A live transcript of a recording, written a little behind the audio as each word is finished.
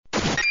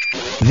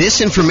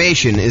This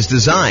information is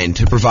designed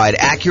to provide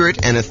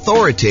accurate and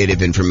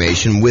authoritative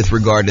information with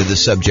regard to the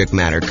subject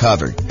matter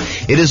covered.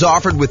 It is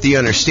offered with the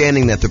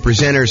understanding that the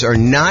presenters are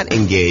not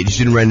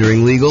engaged in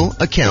rendering legal,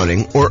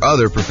 accounting, or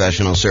other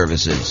professional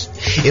services.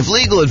 If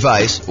legal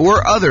advice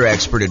or other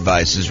expert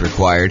advice is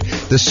required,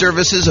 the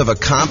services of a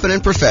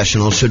competent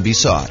professional should be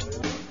sought.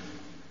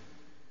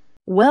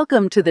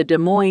 Welcome to the Des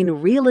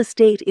Moines Real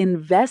Estate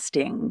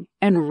Investing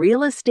and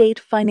Real Estate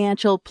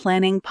Financial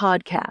Planning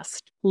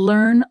Podcast.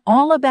 Learn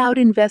all about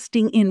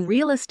investing in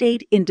real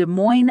estate in Des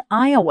Moines,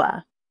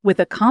 Iowa, with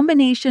a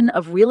combination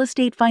of real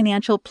estate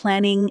financial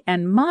planning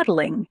and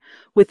modeling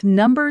with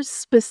numbers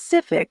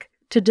specific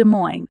to Des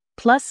Moines,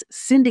 plus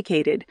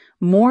syndicated,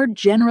 more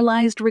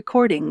generalized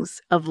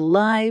recordings of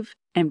live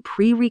and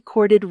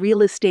pre-recorded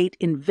real estate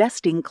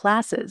investing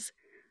classes,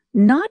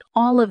 not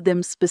all of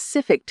them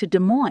specific to Des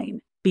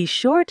Moines. Be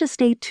sure to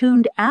stay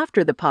tuned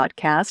after the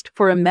podcast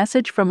for a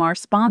message from our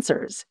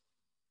sponsors.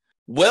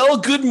 Well,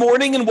 good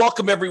morning and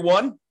welcome,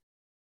 everyone.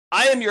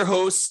 I am your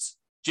host,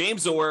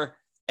 James Orr,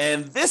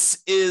 and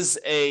this is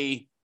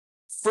a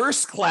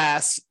first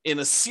class in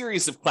a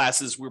series of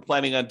classes we're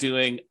planning on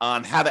doing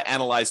on how to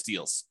analyze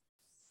deals.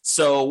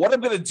 So what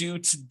I'm going to do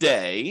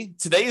today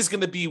is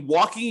going to be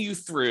walking you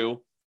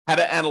through how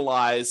to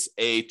analyze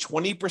a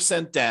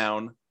 20%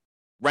 down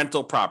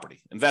rental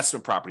property,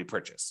 investment property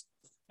purchase.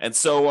 And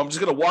so I'm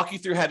just going to walk you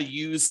through how to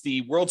use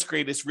the world's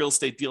greatest real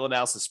estate deal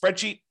analysis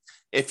spreadsheet.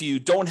 If you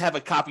don't have a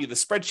copy of the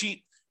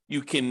spreadsheet,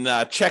 you can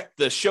check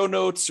the show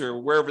notes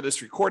or wherever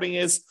this recording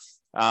is.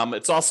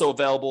 It's also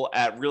available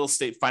at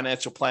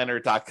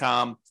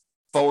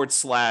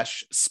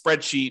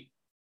realestateFinancialPlanner.com/spreadsheet.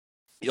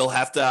 You'll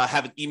have to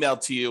have it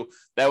emailed to you.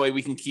 That way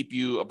we can keep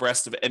you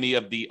abreast of any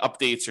of the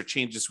updates or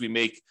changes we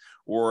make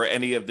or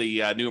any of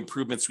the new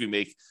improvements we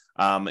make.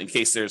 In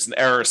case there's an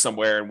error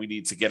somewhere and we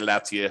need to get it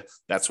out to you.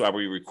 That's why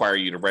we require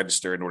you to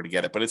register in order to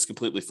get it, but it's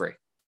completely free.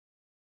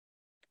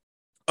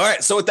 All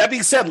right, so with that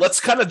being said, let's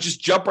kind of just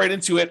jump right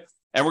into it,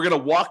 and we're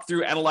going to walk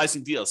through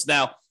analyzing deals.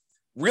 Now,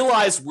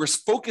 realize we're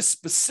focused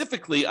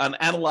specifically on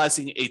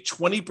analyzing a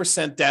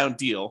 20% down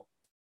deal,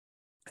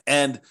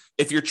 and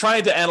if you're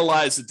trying to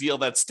analyze a deal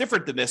that's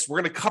different than this,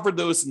 we're going to cover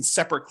those in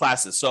separate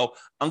classes. So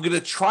I'm going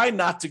to try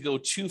not to go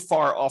too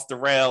far off the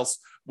rails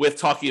with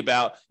talking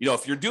about,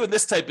 if you're doing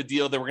this type of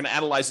deal, then we're going to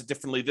analyze it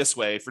differently this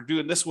way. If we're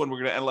doing this one, we're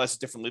going to analyze it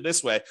differently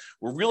this way.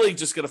 We're really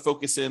just going to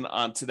focus in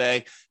on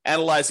today,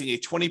 analyzing a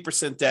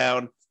 20%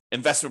 down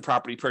investment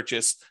property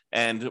purchase,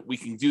 and we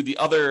can do the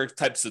other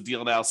types of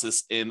deal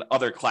analysis in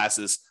other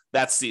classes.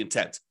 That's the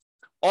intent.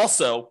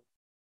 Also,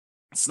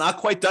 it's not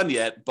quite done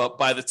yet, but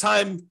by the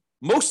time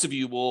most of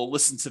you will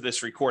listen to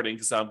this recording,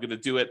 because I'm going to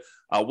do it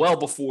well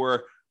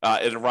before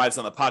it arrives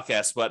on the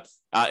podcast, but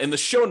in the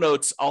show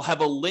notes, I'll have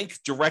a link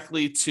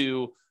directly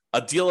to a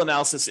deal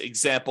analysis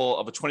example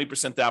of a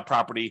 20% down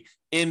property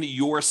in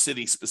your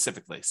city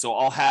specifically. So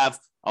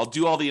I'll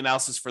do all the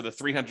analysis for the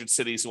 300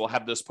 cities. We'll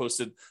have those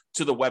posted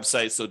to the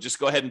website. So just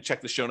go ahead and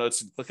check the show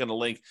notes and click on the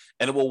link,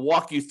 and it will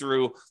walk you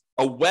through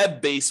a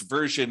web-based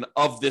version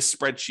of this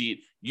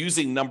spreadsheet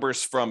using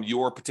numbers from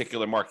your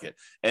particular market.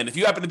 And if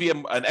you happen to be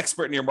an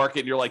expert in your market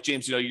and you're like,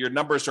 James, your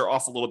numbers are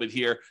off a little bit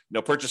here,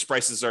 purchase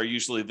prices are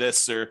usually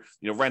this, or,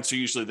 rents are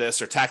usually this,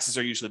 or taxes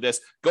are usually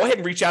this, go ahead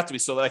and reach out to me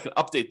so that I can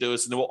update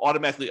those, and it will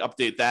automatically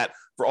update that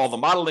for all the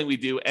modeling we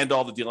do and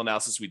all the deal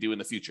analysis we do in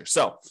the future.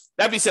 So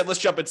that being said,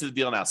 let's jump into the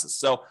deal analysis.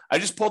 So I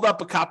just pulled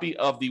up a copy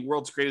of the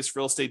world's greatest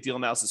real estate deal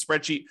analysis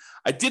spreadsheet.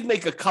 I did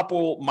make a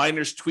couple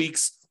minor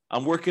tweaks.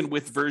 I'm working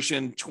with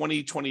version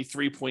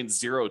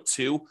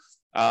 2023.02.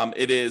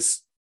 It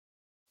is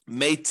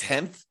May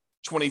 10th,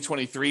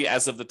 2023,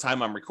 as of the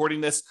time I'm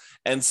recording this.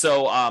 And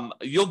so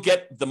you'll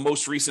get the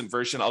most recent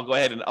version. I'll go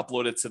ahead and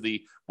upload it to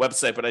the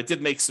website, but I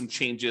did make some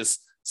changes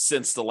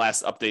since the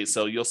last update.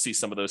 So you'll see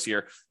some of those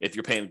here if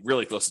you're paying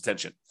really close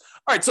attention.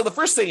 All right, so the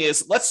first thing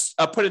is let's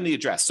put in the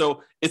address.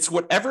 So it's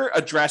whatever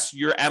address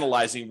you're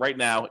analyzing right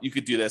now, you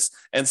could do this.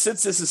 And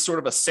since this is sort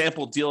of a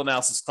sample deal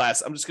analysis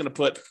class, I'm just going to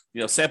put,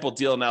 sample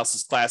deal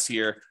analysis class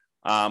here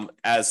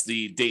as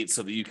the date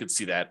so that you can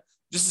see that.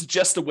 This is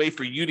just a way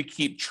for you to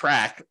keep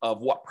track of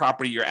what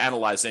property you're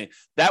analyzing.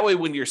 That way,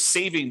 when you're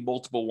saving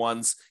multiple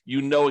ones,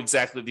 you know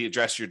exactly the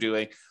address you're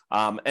doing.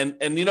 And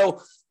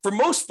for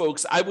most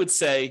folks, I would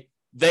say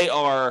they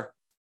are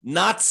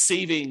not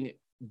saving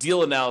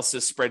deal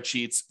analysis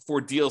spreadsheets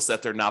for deals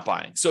that they're not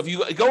buying. So if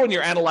you go and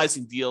you're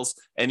analyzing deals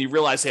and you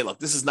realize, hey, look,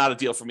 this is not a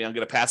deal for me, I'm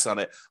going to pass on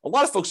it. A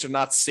lot of folks are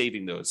not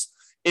saving those.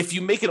 If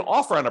you make an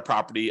offer on a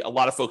property, a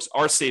lot of folks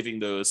are saving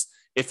those.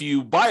 If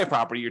you buy a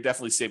property, you're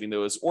definitely saving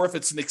those. Or if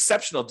it's an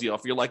exceptional deal,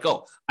 if you're like,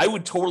 oh, I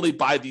would totally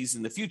buy these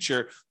in the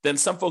future, then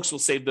some folks will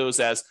save those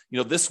as,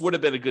 this would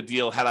have been a good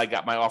deal had I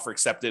got my offer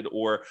accepted,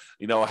 or,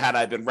 had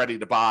I been ready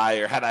to buy,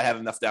 or had I had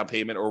enough down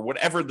payment, or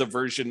whatever the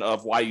version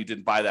of why you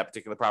didn't buy that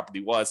particular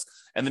property was.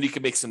 And then you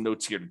can make some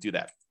notes here to do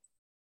that.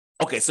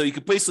 Okay, so you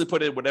can basically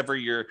put in whatever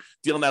your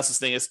deal analysis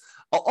thing is.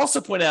 I'll also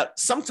point out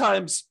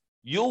sometimes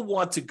you'll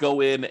want to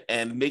go in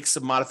and make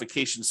some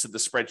modifications to the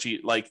spreadsheet.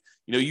 Like,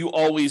 you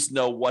always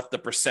know what the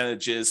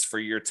percentage is for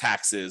your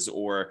taxes,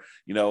 or,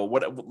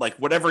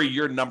 whatever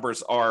your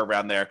numbers are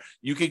around there.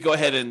 You could go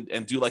ahead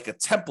and do like a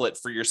template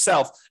for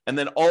yourself, and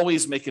then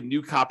always make a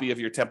new copy of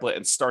your template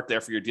and start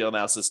there for your deal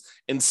analysis,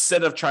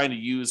 instead of trying to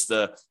use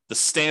the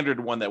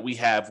standard one that we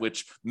have,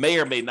 which may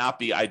or may not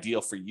be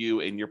ideal for you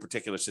in your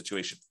particular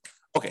situation.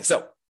 Okay,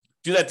 so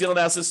do that deal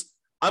analysis.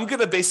 I'm going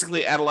to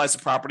basically analyze the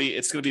property.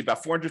 It's going to be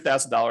about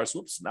 $400,000.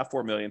 Whoops, not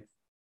 $4 million.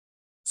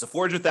 So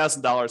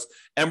 $400,000,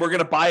 and we're going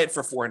to buy it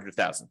for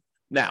 $400,000.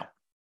 Now,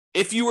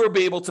 if you were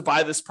able to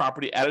buy this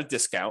property at a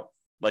discount,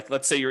 like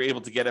let's say you're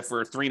able to get it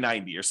for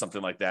 $390 or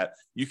something like that,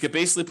 you could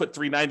basically put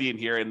 $390 in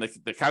here, and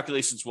the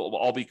calculations will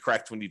all be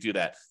correct when you do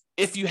that.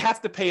 If you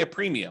have to pay a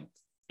premium,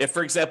 if,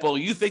 for example,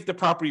 you think the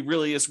property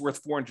really is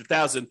worth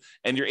 $400,000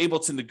 and you're able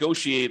to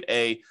negotiate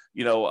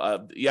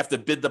you have to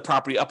bid the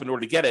property up in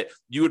order to get it,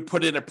 you would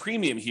put in a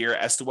premium here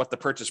as to what the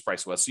purchase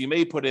price was. So you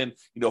may put in,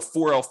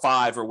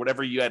 $405 or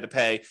whatever you had to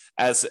pay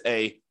as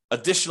a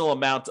additional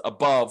amount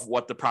above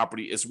what the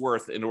property is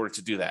worth in order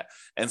to do that.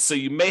 And so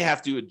you may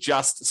have to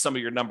adjust some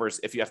of your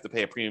numbers if you have to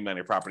pay a premium on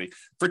your property.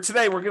 For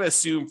today, we're going to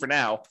assume for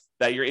now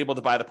that you're able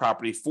to buy the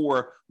property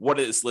for what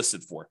it is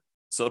listed for.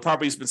 So the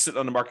property's been sitting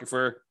on the market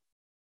for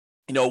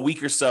a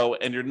week or so,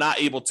 and you're not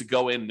able to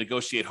go in and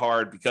negotiate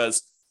hard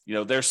because,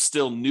 they're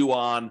still new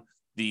on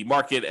the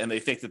market and they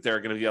think that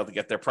they're going to be able to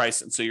get their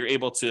price. And so you're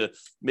able to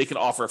make an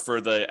offer for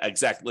the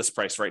exact list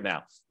price right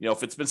now.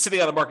 If it's been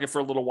sitting on the market for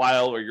a little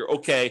while, or you're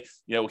okay,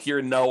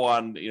 hear no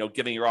on,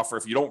 getting your offer.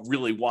 If you don't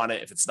really want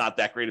it, if it's not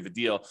that great of a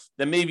deal,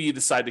 then maybe you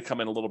decide to come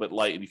in a little bit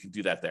light, and you can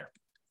do that there.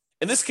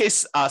 In this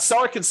case,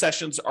 seller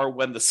concessions are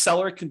when the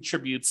seller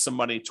contributes some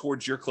money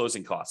towards your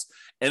closing costs,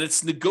 and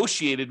it's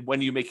negotiated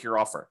when you make your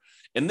offer.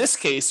 In this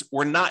case,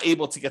 we're not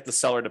able to get the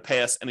seller to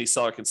pay us any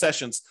seller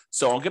concessions,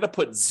 so I'm going to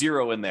put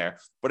 0 in there.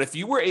 But if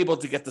you were able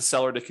to get the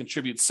seller to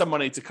contribute some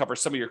money to cover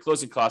some of your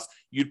closing costs,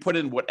 you'd put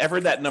in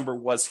whatever that number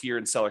was here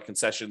in seller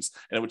concessions,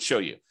 and it would show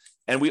you.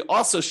 And we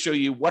also show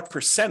you what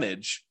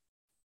percentage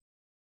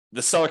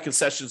the seller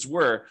concessions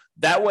were.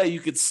 That way you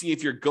could see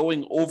if you're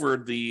going over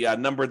the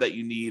number that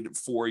you need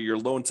for your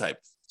loan type.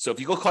 So if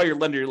you go call your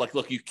lender, you're like,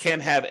 look, you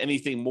can't have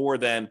anything more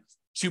than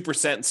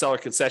 2% in seller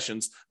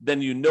concessions,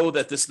 then you know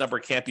that this number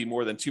can't be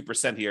more than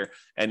 2% here.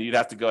 And you'd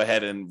have to go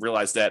ahead and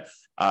realize that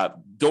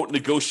don't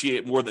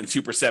negotiate more than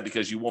 2%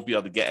 because you won't be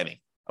able to get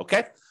any.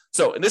 Okay.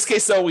 So in this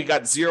case, though, we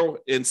got 0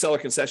 in seller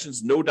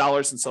concessions, no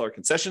dollars in seller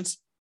concessions.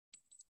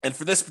 And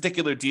for this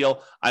particular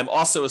deal, I'm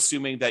also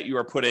assuming that you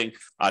are putting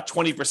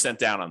 20%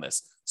 down on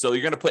this. So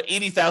you're going to put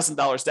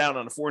 $80,000 down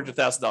on a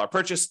 $400,000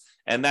 purchase,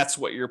 and that's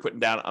what you're putting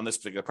down on this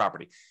particular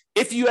property.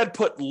 If you had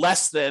put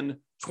less than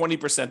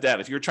 20% down,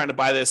 if you're trying to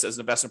buy this as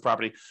an investment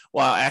property,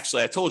 well,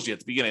 actually, I told you at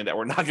the beginning that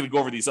we're not going to go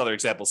over these other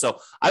examples. So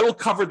I will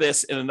cover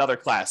this in another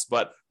class,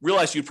 but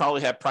realize you'd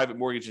probably have private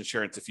mortgage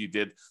insurance if you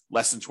did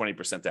less than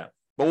 20% down.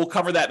 But we'll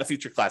cover that in a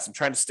future class. I'm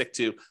trying to stick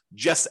to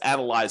just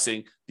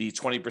analyzing the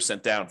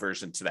 20% down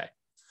version today.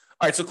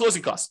 All right, so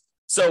closing costs.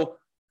 So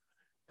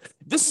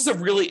this is a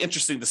really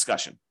interesting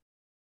discussion.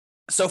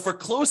 So for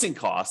closing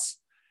costs,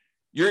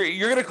 you're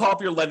going to call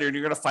up your lender and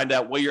you're going to find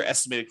out what your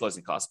estimated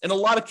closing costs. In a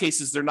lot of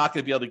cases, they're not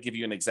going to be able to give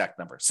you an exact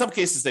number. Some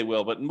cases they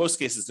will, but in most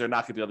cases, they're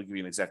not going to be able to give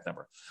you an exact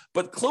number.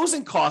 But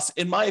closing costs,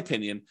 in my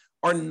opinion,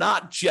 are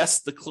not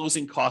just the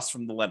closing costs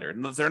from the lender.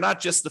 They're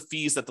not just the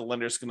fees that the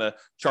lender is going to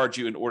charge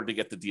you in order to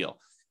get the deal.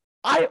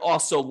 I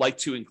also like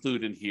to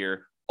include in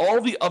here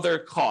all the other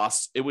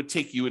costs it would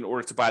take you in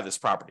order to buy this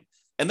property.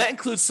 And that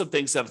includes some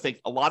things that I think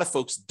a lot of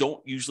folks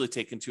don't usually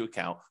take into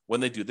account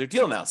when they do their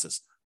deal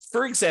analysis.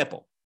 For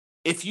example,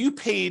 if you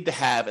paid to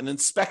have an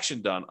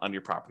inspection done on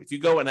your property, if you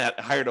go and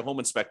hired a home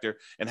inspector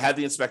and had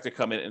the inspector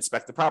come in and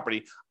inspect the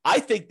property, I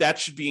think that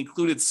should be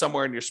included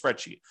somewhere in your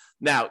spreadsheet.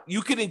 Now,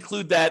 you can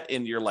include that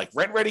in your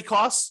rent ready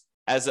costs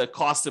as a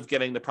cost of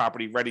getting the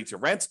property ready to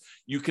rent.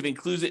 You can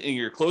include it in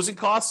your closing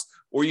costs,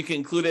 or you can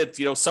include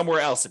it, somewhere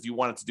else if you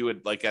wanted to do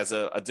it as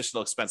an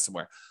additional expense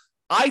somewhere.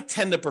 I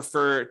tend to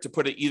prefer to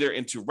put it either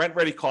into rent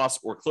ready costs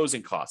or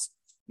closing costs.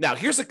 Now,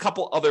 here's a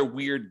couple other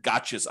weird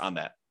gotchas on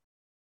that.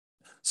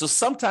 So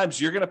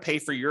sometimes you're going to pay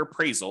for your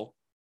appraisal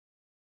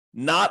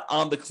not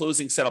on the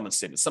closing settlement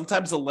statement.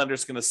 Sometimes the lender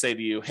is going to say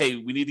to you, hey,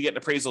 we need to get an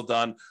appraisal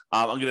done.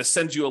 I'm going to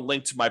send you a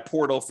link to my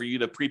portal for you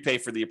to prepay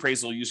for the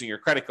appraisal using your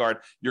credit card.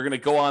 You're going to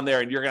go on there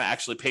and you're going to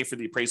actually pay for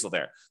the appraisal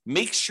there.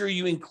 Make sure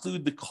you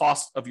include the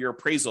cost of your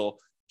appraisal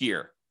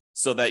here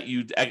so that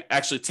you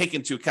actually take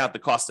into account the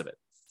cost of it.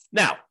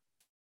 Now,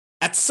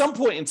 at some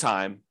point in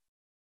time,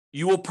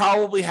 you will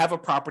probably have a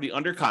property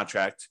under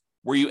contract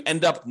where you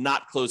end up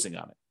not closing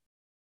on it,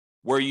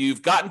 where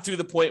you've gotten through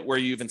the point where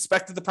you've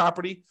inspected the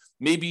property,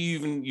 maybe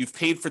you've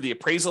paid for the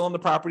appraisal on the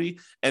property,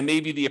 and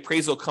maybe the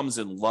appraisal comes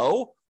in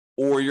low,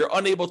 or you're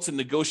unable to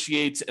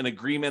negotiate an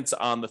agreement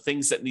on the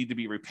things that need to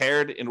be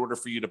repaired in order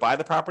for you to buy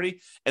the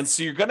property. And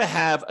so you're going to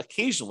have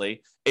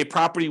occasionally a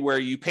property where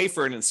you pay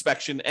for an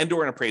inspection and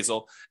or an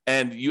appraisal,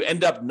 and you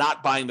end up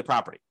not buying the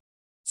property.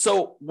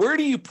 So where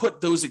do you put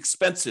those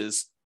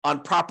expenses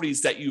on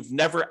properties that you've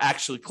never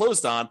actually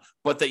closed on,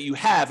 but that you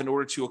have in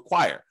order to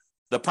acquire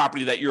the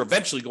property that you're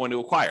eventually going to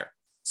acquire.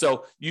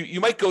 So you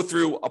might go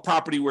through a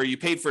property where you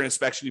paid for an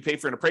inspection, you paid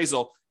for an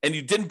appraisal, and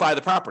you didn't buy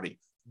the property.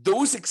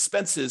 Those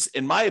expenses,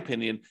 in my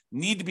opinion,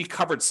 need to be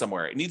covered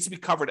somewhere. It needs to be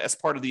covered as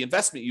part of the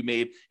investment you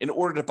made in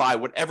order to buy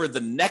whatever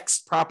the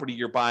next property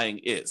you're buying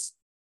is.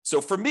 So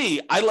for me,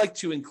 I like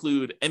to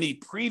include any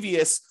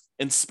previous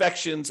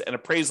inspections and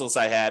appraisals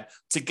I had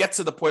to get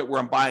to the point where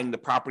I'm buying the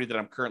property that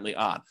I'm currently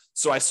on.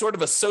 So I sort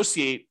of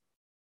associate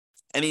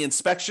any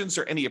inspections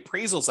or any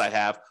appraisals I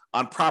have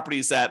on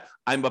properties that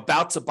I'm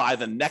about to buy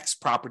the next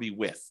property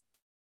with,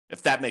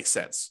 if that makes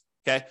sense.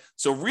 Okay.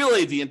 So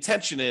really the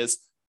intention is,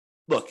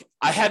 look,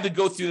 I had to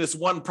go through this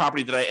one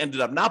property that I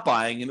ended up not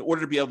buying in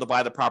order to be able to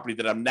buy the property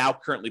that I'm now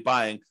currently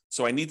buying.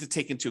 So I need to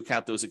take into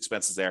account those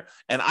expenses there.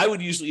 And I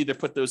would usually either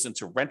put those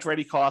into rent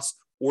ready costs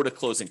or to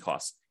closing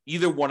costs.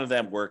 Either one of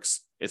them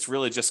works. It's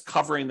really just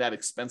covering that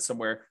expense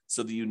somewhere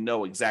so that you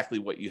know exactly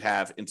what you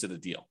have into the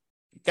deal.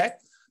 Okay.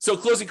 So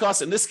closing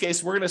costs, in this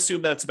case, we're going to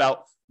assume that it's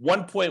about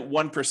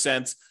 1.1%.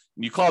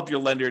 And you call up your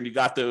lender and you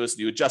got those and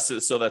you adjust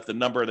it so that the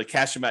number, the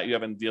cash amount you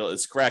have in the deal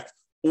is correct,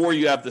 or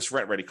you have this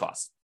rent ready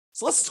cost.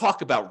 So let's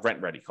talk about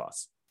rent ready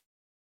costs.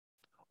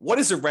 What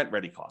is a rent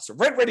ready cost? A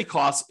rent ready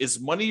cost is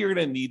money you're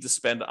going to need to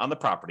spend on the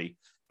property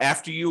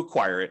after you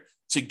acquire it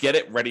to get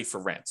it ready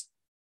for rent.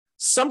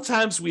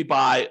 Sometimes we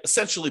buy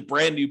essentially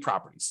brand new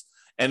properties,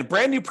 and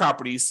brand new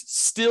properties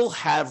still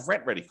have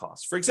rent ready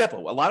costs. For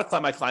example, a lot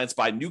of my clients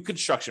buy new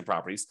construction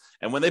properties,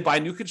 and when they buy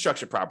new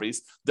construction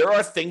properties, there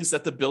are things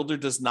that the builder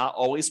does not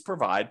always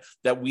provide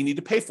that we need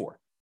to pay for.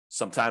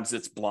 Sometimes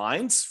it's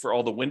blinds for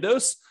all the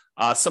windows.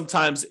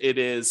 Sometimes it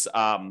is,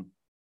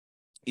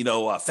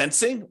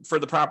 fencing for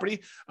the property.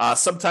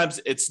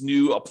 Sometimes it's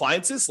new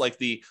appliances, like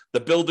the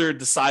builder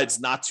decides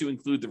not to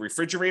include the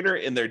refrigerator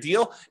in their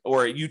deal,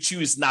 or you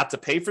choose not to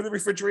pay for the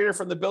refrigerator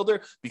from the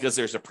builder because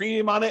there's a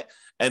premium on it.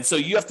 And so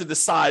you have to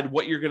decide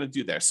what you're going to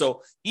do there.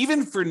 So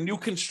even for new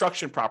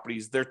construction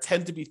properties, there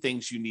tend to be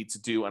things you need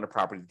to do on a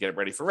property to get it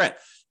ready for rent.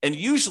 And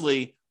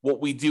usually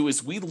what we do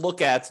is we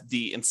look at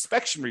the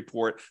inspection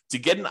report to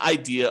get an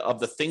idea of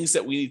the things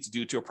that we need to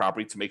do to a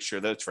property to make sure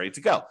that it's ready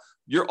to go.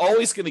 You're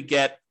always going to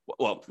get,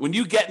 when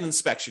you get an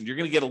inspection, you're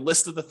going to get a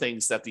list of the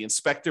things that the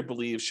inspector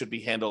believes should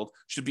be handled,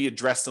 should be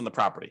addressed on the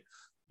property.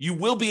 You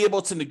will be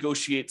able to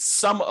negotiate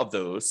some of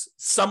those,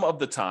 some of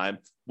the time,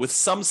 with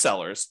some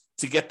sellers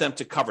to get them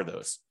to cover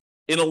those.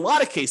 In a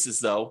lot of cases,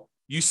 though,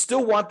 you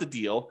still want the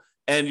deal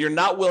and you're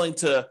not willing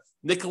to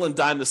nickel and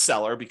dime the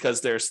seller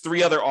because there's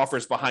 3 other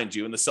offers behind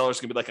you, and the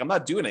seller's gonna be like, I'm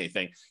not doing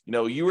anything.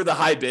 You were the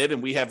high bid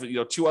and we have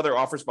 2 other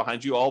offers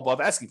behind you all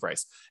above asking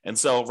price. And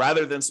so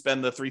rather than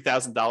spend the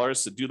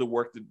 $3,000 to do the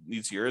work that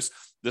needs yours,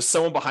 there's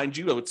someone behind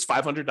you it's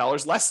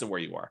 $500 less than where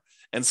you are.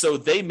 And so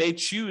they may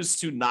choose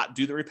to not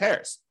do the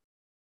repairs.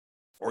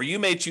 Or you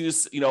may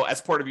choose, as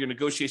part of your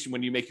negotiation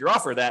when you make your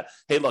offer that,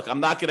 hey, look, I'm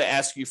not going to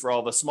ask you for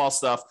all the small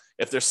stuff.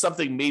 If there's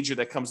something major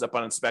that comes up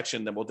on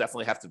inspection, then we'll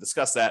definitely have to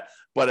discuss that.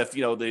 But if,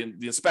 the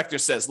inspector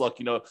says, look,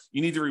 you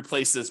need to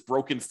replace this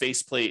broken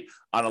faceplate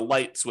on a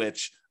light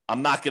switch,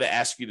 I'm not going to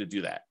ask you to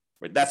do that.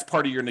 Right? That's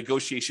part of your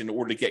negotiation in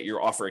order to get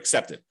your offer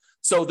accepted.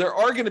 So there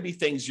are going to be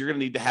things you're going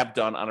to need to have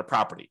done on a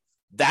property.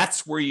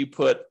 That's where you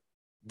put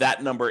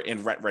that number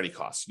in rent ready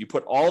costs. You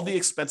put all the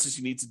expenses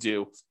you need to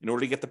do in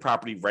order to get the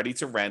property ready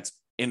to rent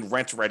in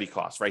rent ready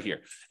costs right here.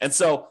 And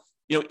so,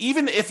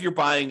 even if you're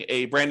buying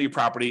a brand new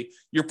property,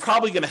 you're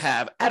probably going to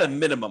have at a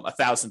minimum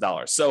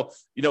 $1,000. So,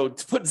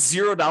 to put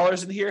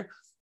 $0 in here,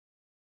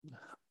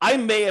 I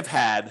may have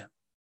had,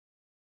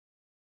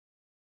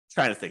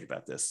 trying to think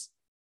about this.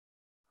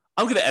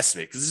 I'm going to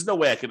estimate because there's no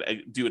way I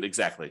could do it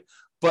exactly,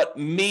 but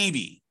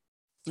maybe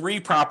 3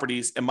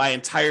 properties in my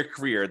entire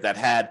career that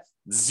had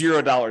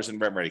 $0 in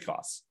rent ready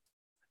costs.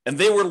 And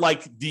they were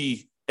like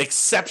the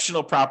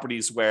exceptional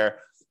properties where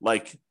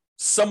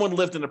someone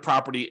lived in a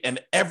property and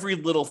every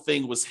little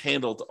thing was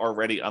handled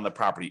already on the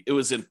property. It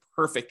was in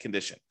perfect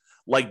condition,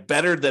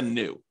 better than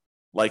new,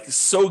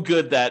 so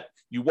good that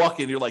you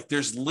walk in, you're like,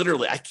 there's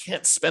literally, I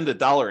can't spend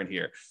 $1 in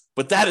here.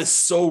 But that is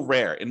so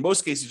rare. In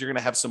most cases, you're going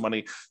to have some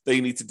money that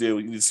you need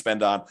to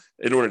spend on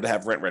in order to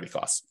have rent ready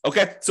costs.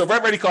 Okay. So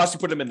rent ready costs, you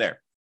put them in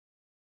there.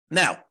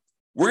 Now,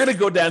 we're going to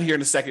go down here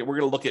in a second. We're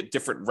going to look at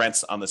different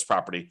rents on this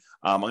property.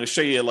 I'm going to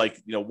show you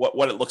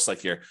what it looks like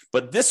here.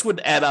 But this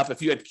would add up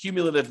if you had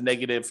cumulative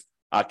negative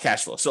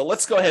cash flow. So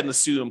let's go ahead and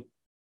assume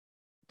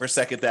for a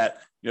second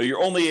that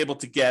you're only able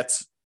to get,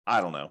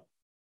 I don't know,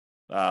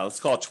 let's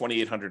call it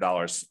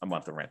 $2,800 a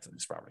month of rent on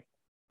this property.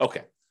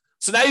 Okay.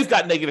 So now you've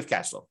got negative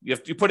cash flow. You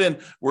put in,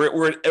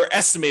 we're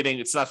estimating,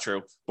 it's not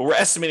true, but we're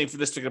estimating for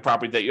this particular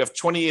property that you have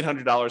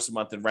 $2,800 a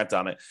month in rent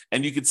on it.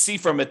 And you can see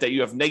from it that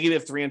you have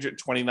negative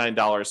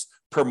 $329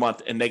 per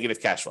month in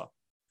negative cash flow.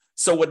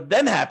 So what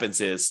then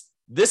happens is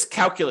this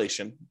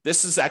calculation,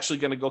 this is actually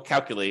going to go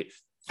calculate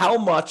how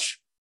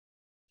much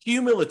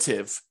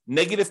cumulative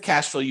negative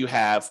cash flow you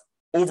have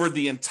over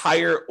the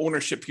entire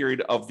ownership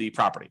period of the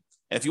property.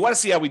 And if you want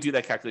to see how we do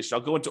that calculation,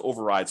 I'll go into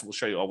overrides. We'll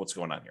show you all what's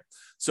going on here.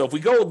 So if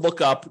we go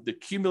look up the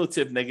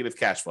cumulative negative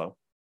cash flow,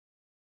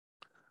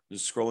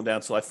 just scrolling down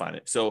until I find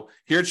it. So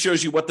here it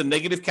shows you what the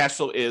negative cash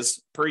flow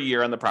is per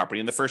year on the property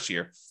in the first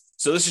year.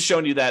 So this is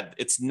showing you that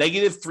it's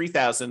negative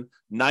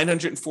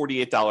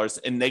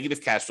 $3,948 in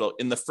negative cash flow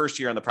in the first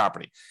year on the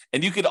property.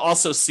 And you could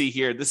also see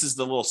here, this is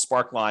the little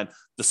spark line.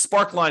 The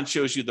spark line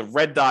shows you, the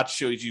red dot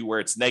shows you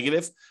where it's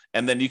negative,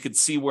 and then you can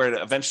see where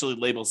it eventually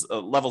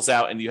levels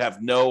out and you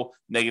have no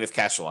negative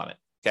cash flow on it.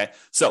 Okay,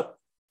 so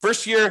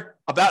first year,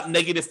 about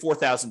negative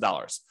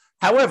 $4,000.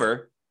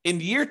 However, in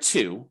year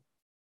two,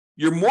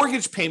 your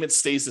mortgage payment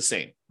stays the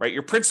same, right?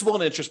 Your principal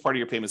and interest part of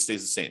your payment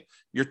stays the same.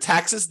 Your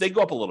taxes, they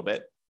go up a little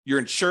bit. Your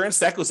insurance,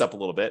 that goes up a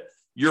little bit.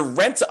 Your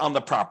rent on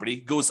the property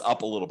goes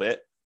up a little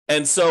bit.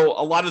 And so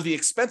a lot of the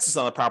expenses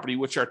on the property,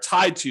 which are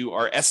tied to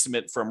our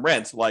estimate from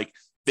rent, like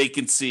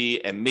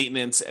vacancy and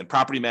maintenance and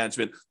property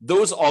management,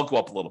 those all go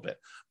up a little bit.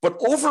 But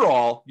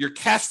overall, your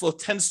cash flow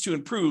tends to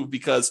improve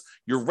because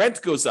your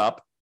rent goes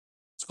up.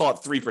 Let's call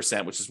it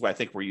 3%, which is what I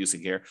think we're using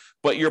here.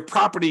 But your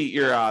property,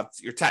 your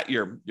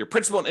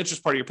principal and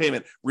interest part of your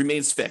payment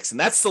remains fixed. And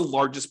that's the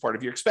largest part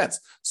of your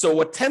expense. So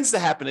what tends to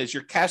happen is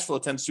your cash flow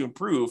tends to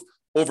improve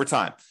over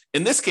time.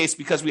 In this case,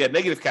 because we had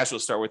negative cash flow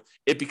to start with,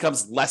 it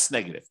becomes less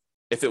negative.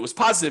 If it was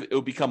positive, it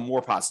would become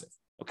more positive.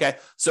 Okay.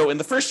 So in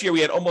the first year,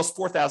 we had almost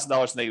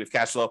 $4,000 negative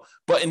cash flow.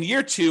 But in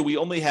year two, we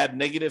only had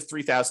negative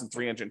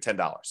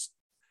 $3,310.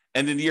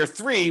 And in year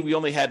three, we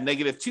only had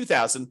negative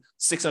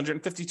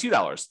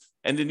 $2,652.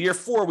 And in year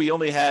four, we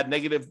only had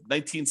negative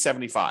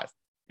 $1,975.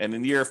 And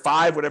in year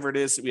five, whatever it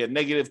is, we had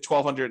negative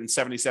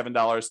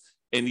 $1,277.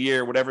 In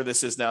year, whatever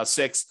this is now,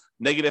 six,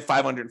 negative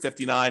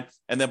 $559.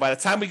 And then by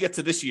the time we get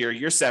to this year,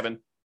 year seven,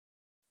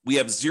 we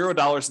have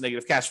 $0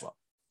 negative cash flow.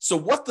 So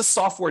what the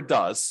software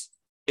does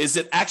is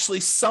it actually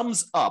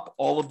sums up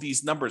all of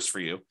these numbers for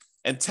you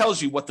and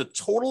tells you what the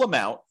total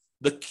amount,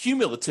 the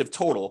cumulative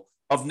total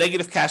of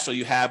negative cash flow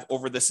you have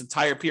over this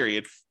entire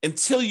period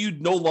until you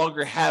no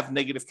longer have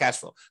negative cash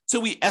flow. So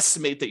we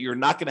estimate that you're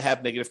not going to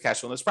have negative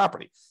cash flow on this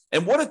property.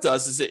 And what it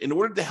does is that in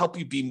order to help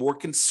you be more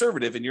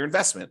conservative in your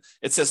investment,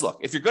 it says, look,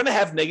 if you're going to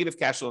have negative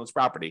cash flow on this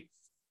property,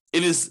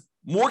 it is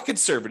more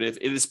conservative.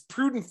 It is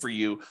prudent for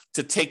you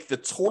to take the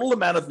total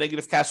amount of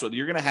negative cash flow that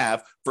you're going to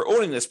have for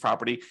owning this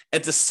property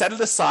and to set it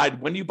aside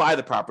when you buy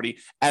the property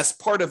as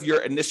part of your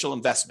initial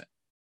investment.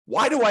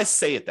 Why do I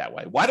say it that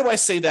way? Why do I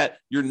say that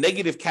your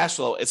negative cash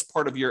flow is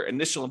part of your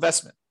initial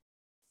investment?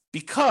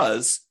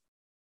 Because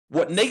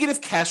what negative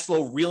cash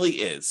flow really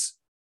is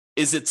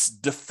it's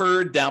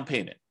deferred down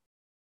payment.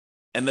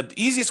 And the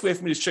easiest way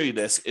for me to show you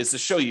this is to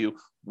show you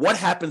what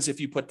happens if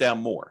you put down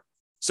more.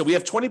 So we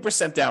have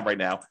 20% down right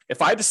now.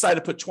 If I decide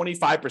to put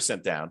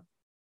 25% down,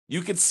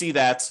 you can see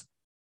that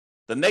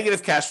the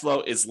negative cash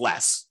flow is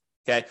less.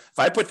 Okay. If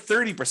I put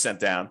 30%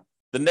 down,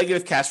 the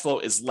negative cash flow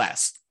is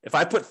less. If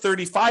I put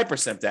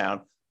 35%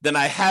 down, then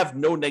I have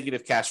no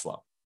negative cash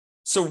flow.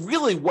 So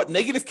really what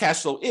negative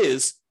cash flow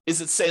is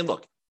it's saying,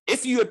 look,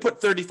 if you had put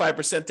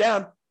 35%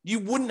 down, you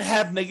wouldn't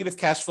have negative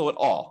cash flow at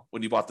all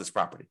when you bought this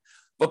property.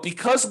 But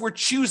because we're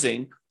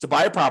choosing to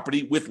buy a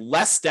property with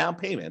less down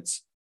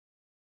payments,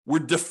 we're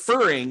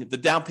deferring the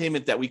down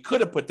payment that we could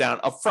have put down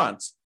up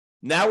front.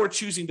 Now we're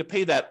choosing to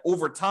pay that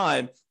over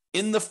time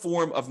in the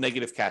form of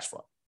negative cash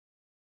flow.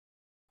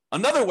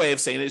 Another way of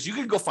saying it is you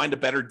could go find a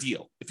better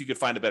deal if you could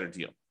find a better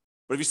deal.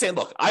 But if you're saying,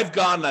 look, I've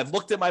gone and I've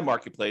looked at my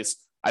marketplace,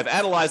 I've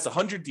analyzed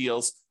 100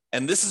 deals,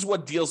 and this is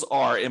what deals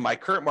are in my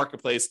current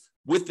marketplace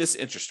with this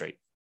interest rate,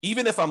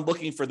 even if I'm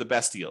looking for the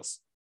best deals.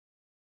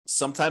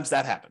 Sometimes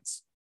that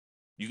happens.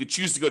 You could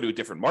choose to go to a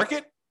different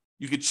market.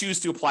 You could choose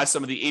to apply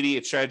some of the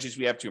 88 strategies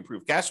we have to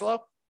improve cash flow.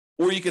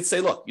 Or you could say,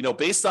 look,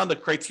 based on the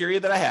criteria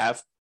that I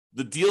have,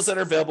 the deals that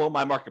are available in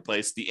my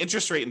marketplace, the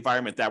interest rate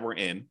environment that we're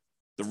in,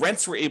 the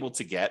rents we're able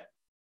to get,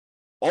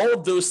 all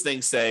of those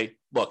things say,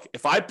 look,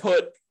 if I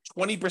put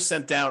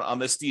 20% down on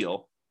this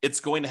deal, it's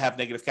going to have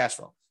negative cash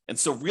flow. And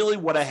so really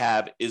what I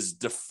have is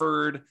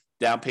deferred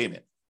down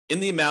payment in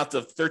the amount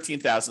of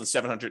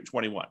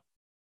 $13,721.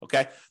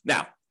 Okay.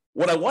 Now,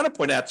 what I want to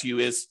point out to you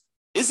is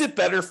it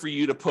better for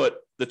you to put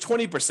the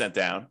 20%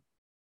 down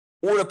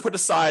or to put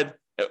aside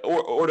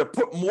or to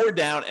put more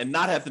down and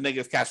not have the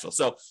negative cash flow?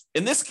 So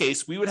in this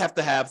case, we would have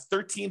to have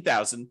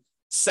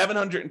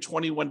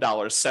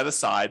 $13,721 set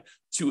aside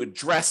to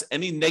address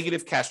any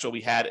negative cash flow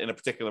we had in a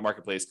particular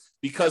marketplace,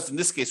 because in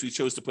this case, we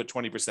chose to put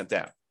 20%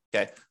 down.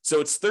 Okay.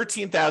 So it's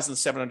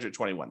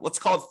 $13,721. Let's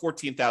call it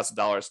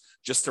 $14,000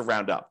 just to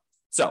round up.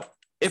 So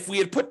if we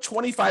had put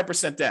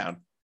 25%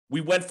 down,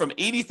 we went from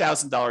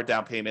 $80,000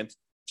 down payment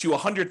to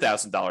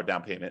 $100,000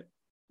 down payment,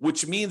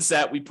 which means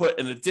that we put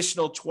an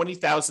additional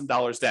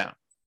 $20,000 down.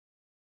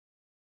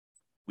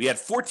 We had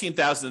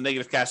 $14,000 in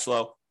negative cash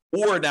flow,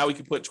 or now we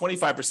can put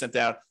 25%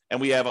 down and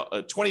we have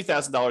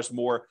 $20,000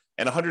 more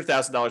and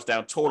 $100,000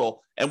 down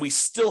total, and we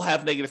still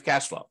have negative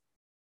cash flow.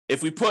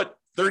 If we put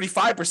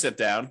 35%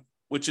 down,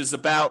 which is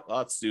about,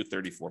 let's do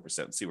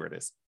 34% and see where it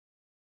is.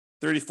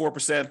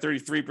 34%,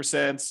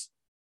 33%.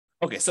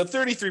 Okay, so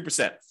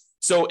 33%.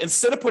 So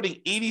instead of putting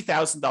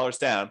 $80,000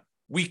 down,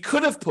 we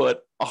could have put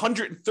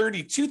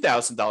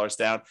 $132,000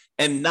 down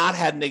and not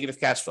had negative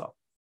cash flow.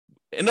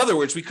 In other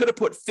words, we could have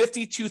put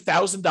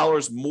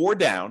 $52,000 more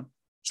down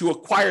to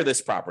acquire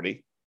this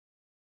property,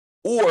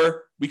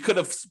 or we could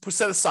have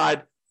set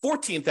aside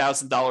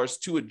 $14,000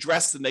 to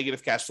address the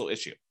negative cash flow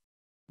issue.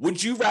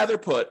 Would you rather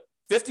put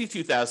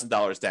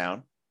 $52,000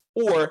 down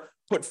or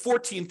put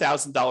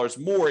 $14,000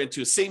 more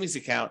into a savings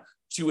account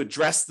to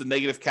address the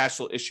negative cash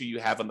flow issue you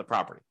have on the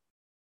property?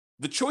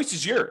 The choice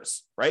is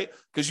yours, right?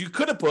 Because you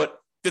could have put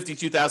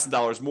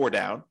 $52,000 more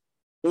down,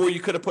 or you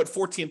could have put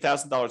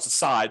 $14,000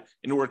 aside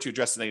in order to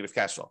address the negative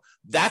cash flow.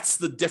 That's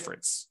the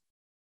difference,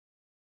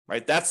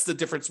 right? That's the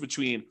difference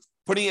between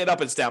putting it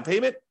up as down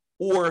payment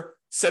or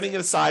setting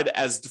it aside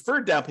as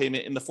deferred down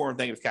payment in the form of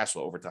negative cash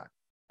flow over time.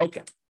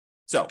 Okay,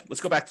 so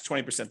let's go back to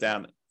 20%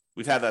 down.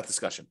 We've had that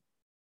discussion.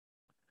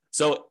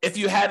 So if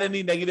you had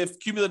any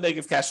cumulative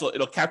negative cash flow,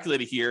 it'll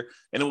calculate it here,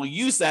 and it will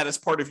use that as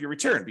part of your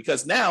return,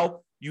 because now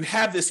you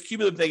have this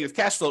cumulative negative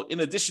cash flow in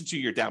addition to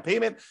your down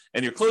payment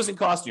and your closing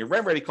costs and your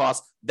rent ready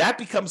costs. That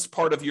becomes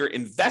part of your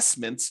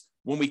investments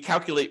when we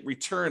calculate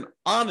return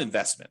on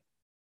investment,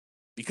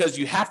 because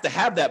you have to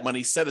have that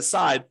money set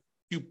aside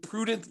to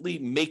prudently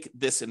make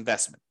this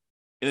investment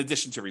in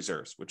addition to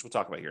reserves, which we'll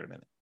talk about here in a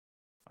minute.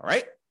 All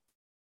right.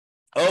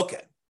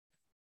 Okay.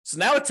 So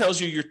now it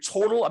tells you your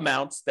total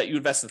amounts that you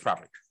invest in the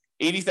property.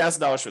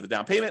 $80,000 for the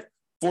down payment,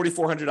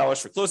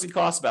 $4,400 for closing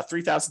costs, about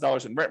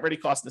 $3,000 in rent ready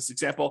costs in this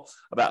example,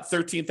 about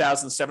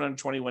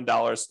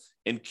 $13,721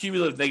 in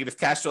cumulative negative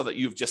cash flow that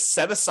you've just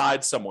set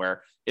aside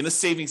somewhere in a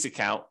savings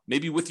account,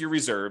 maybe with your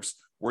reserves,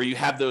 where you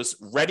have those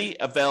ready,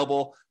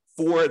 available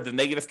for the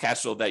negative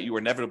cash flow that you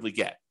inevitably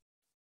get.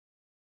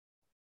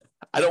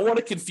 I don't want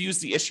to confuse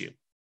the issue.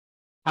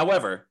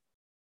 However,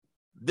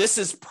 this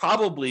is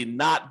probably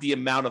not the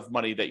amount of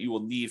money that you will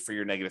need for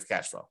your negative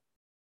cash flow,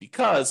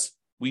 because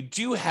we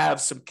do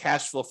have some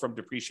cash flow from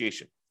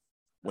depreciation.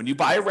 When you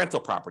buy a rental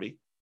property,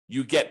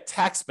 you get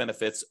tax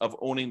benefits of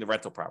owning the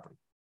rental property.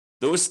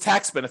 Those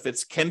tax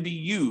benefits can be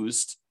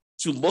used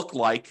to look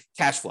like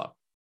cash flow,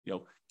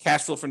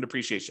 cash flow from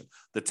depreciation.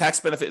 The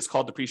tax benefit is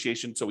called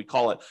depreciation, so we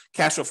call it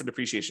cash flow from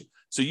depreciation.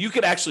 So you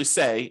could actually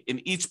say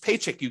in each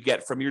paycheck you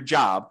get from your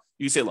job,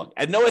 you say, look,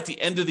 I know at the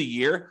end of the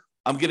year,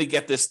 I'm going to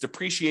get this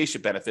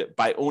depreciation benefit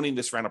by owning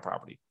this rental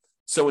property.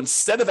 So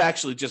instead of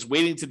actually just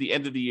waiting to the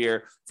end of the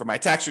year for my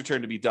tax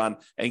return to be done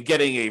and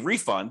getting a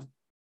refund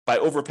by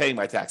overpaying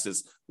my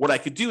taxes, what I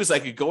could do is I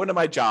could go into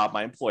my job,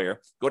 my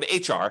employer, go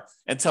to HR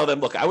and tell them,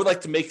 look, I would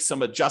like to make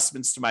some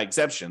adjustments to my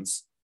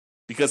exemptions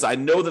because I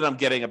know that I'm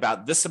getting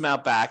about this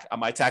amount back on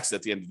my taxes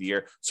at the end of the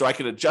year. So I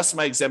can adjust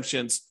my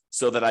exemptions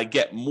so that I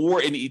get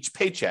more in each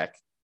paycheck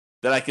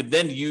that I could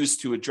then use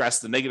to address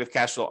the negative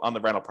cash flow on the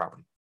rental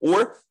property,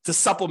 or to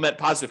supplement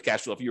positive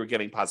cash flow if you were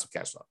getting positive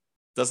cash flow.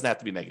 It doesn't have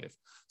to be negative.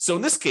 So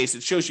in this case,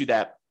 it shows you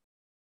that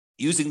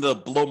using the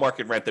below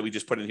market rent that we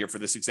just put in here for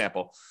this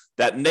example,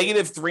 that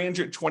negative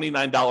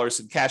 $329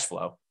 in cash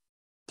flow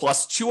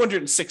plus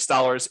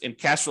 $206 in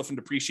cash flow from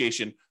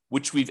depreciation,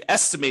 which we've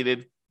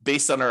estimated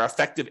based on our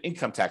effective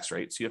income tax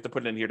rate. So you have to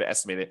put it in here to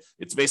estimate it.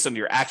 It's based on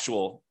your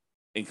actual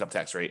income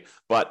tax rate.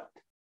 But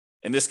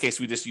in this case,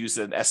 we just use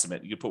an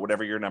estimate. You can put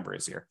whatever your number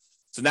is here.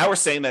 So now we're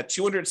saying that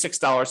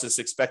 $206 is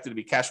expected to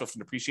be cash flow from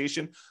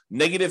depreciation,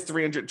 negative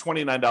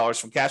 $329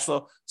 from cash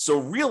flow. So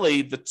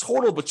really the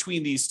total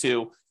between these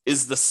two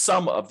is the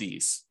sum of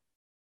these,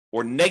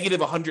 or negative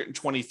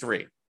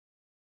 123.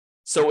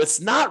 So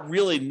it's not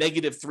really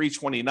negative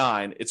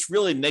 329. It's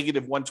really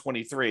negative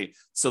 123.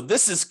 So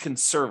this is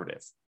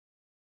conservative.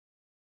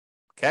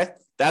 Okay.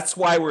 That's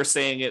why we're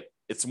saying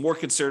it's more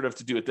conservative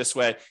to do it this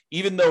way,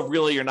 even though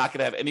really you're not going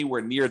to have anywhere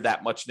near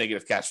that much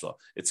negative cash flow.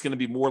 It's going to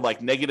be more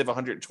like negative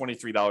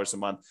 $123 a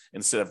month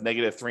instead of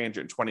negative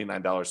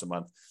 $329 a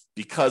month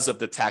because of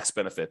the tax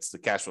benefits, the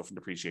cash flow from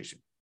depreciation.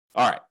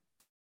 All right.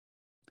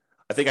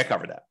 I think I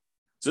covered that.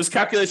 So this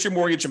calculates your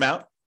mortgage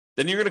amount.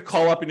 Then you're going to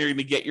call up and you're going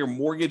to get your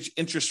mortgage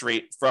interest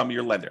rate from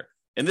your lender.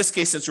 In this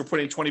case, since we're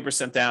putting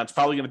 20% down, it's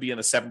probably going to be in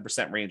the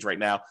 7% range right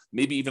now,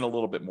 maybe even a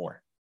little bit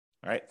more.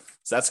 All right.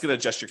 So that's going to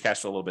adjust your cash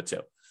flow a little bit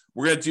too.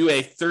 We're going to do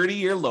a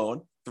 30-year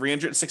loan,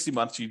 360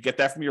 months. You'd get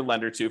that from your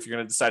lender too. If you're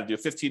going to decide to do a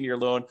 15-year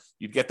loan,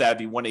 you'd get that, it'd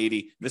be 180.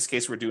 In this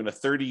case, we're doing a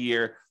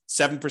 30-year,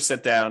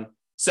 7% down,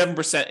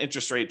 7%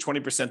 interest rate,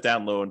 20%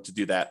 down loan to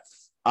do that.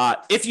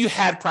 If you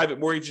had private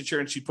mortgage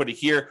insurance, you'd put it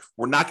here.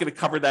 We're not going to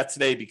cover that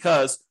today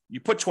because you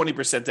put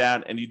 20%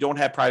 down and you don't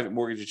have private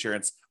mortgage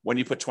insurance when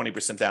you put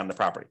 20% down in the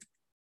property.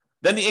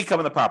 Then the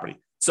income of the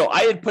property. So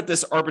I had put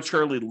this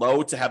arbitrarily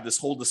low to have this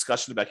whole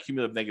discussion about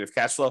cumulative negative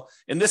cash flow.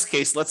 In this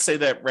case, let's say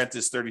that rent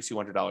is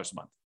 $3,200 a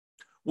month,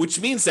 which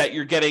means that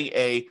you're getting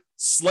a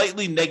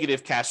slightly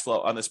negative cash flow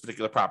on this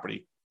particular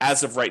property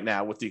as of right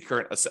now with the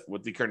current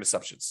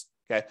assumptions.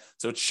 Okay,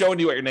 so it's showing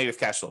you what your negative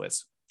cash flow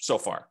is so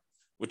far,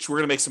 which we're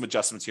going to make some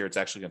adjustments here. It's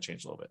actually going to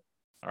change a little bit.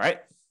 All right.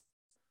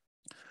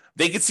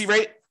 Vacancy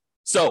rate.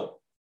 So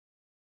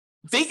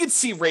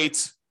vacancy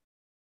rate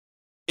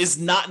is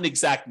not an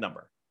exact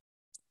number.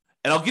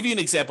 And I'll give you an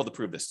example to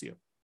prove this to you.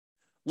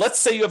 let's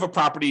say you have a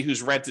property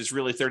whose rent is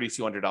really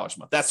 $3,200 a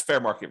month. That's fair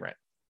market rent.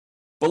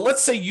 But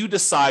let's say you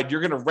decide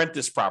you're going to rent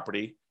this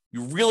property.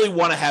 You really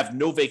want to have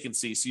no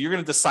vacancy. So you're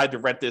going to decide to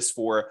rent this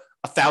for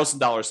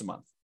 $1,000 a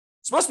month.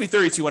 It's supposed to be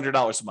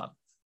 $3,200 a month,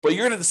 but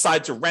you're going to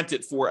decide to rent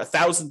it for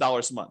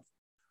 $1,000 a month.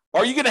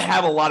 Are you going to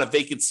have a lot of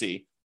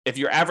vacancy if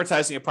you're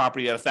advertising a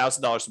property at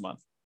 $1,000 a month?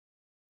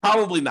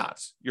 Probably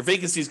not. Your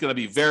vacancy is going to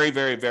be very,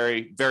 very,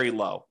 very, very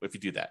low if you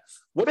do that.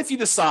 What if you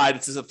decide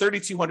it's a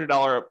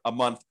 $3,200 a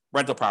month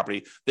rental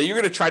property that you're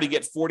going to try to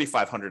get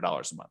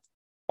 $4,500 a month?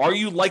 Are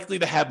you likely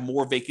to have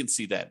more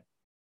vacancy then?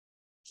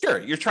 Sure,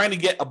 you're trying to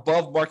get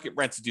above market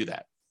rent to do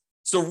that.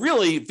 So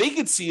really,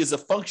 vacancy is a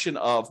function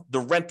of the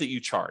rent that you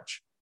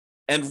charge.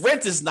 And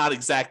rent is not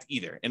exact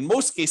either. In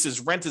most cases,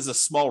 rent is a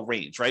small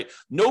range, right?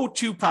 No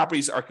two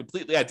properties are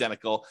completely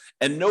identical,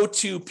 and no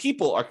two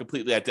people are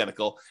completely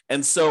identical.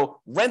 And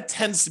so rent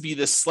tends to be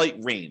this slight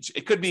range.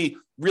 It could be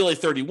really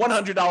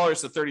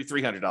 $3,100 to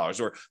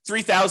 $3,300 or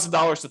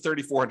 $3,000 to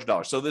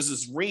 $3,400. So there's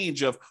this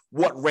range of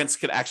what rents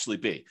could actually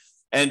be.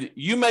 And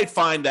you might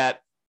find that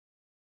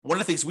one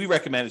of the things we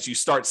recommend is you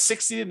start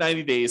 60 to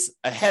 90 days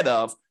ahead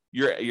of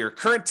your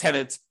current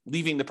tenant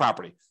leaving the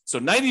property. So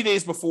 90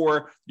 days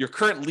before your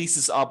current lease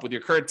is up with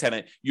your current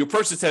tenant, you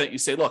approach the tenant, you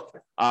say, look,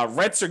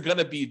 rents are going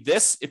to be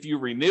this if you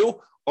renew.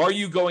 Are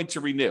you going to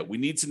renew? We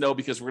need to know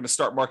because we're going to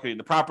start marketing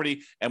the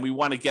property and we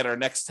want to get our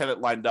next tenant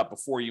lined up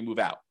before you move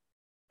out.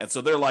 And so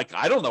they're like,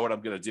 I don't know what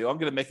I'm going to do. I'm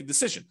going to make a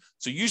decision.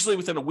 So usually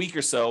within a week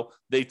or so,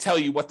 they tell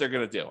you what they're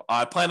going to do.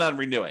 I plan on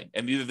renewing.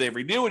 And either they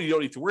renew and you don't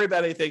need to worry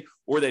about anything,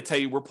 or they tell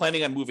you we're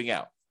planning on moving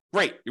out.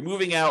 Great, you're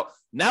moving out.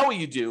 Now what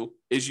you do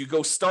is you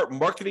go start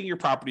marketing your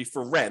property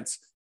for rent.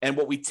 And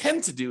what we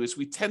tend to do is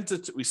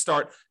we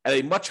start at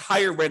a much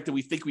higher rent than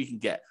we think we can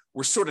get.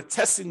 We're sort of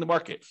testing the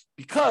market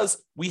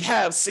because we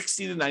have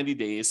 60 to 90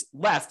 days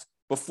left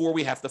before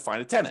we have to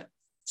find a tenant.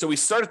 So we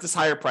start at this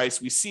higher price.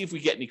 We see if we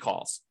get any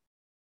calls.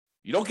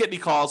 You don't get any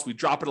calls, we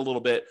drop it a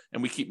little bit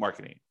and we keep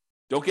marketing.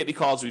 Don't get any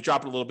calls, we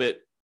drop it a little bit,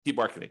 keep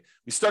marketing.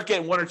 We start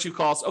getting one or two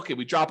calls. Okay,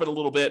 we drop it a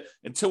little bit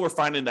until we're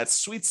finding that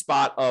sweet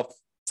spot of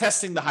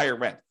testing the higher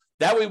rent.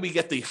 That way we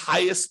get the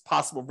highest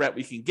possible rent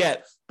we can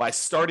get by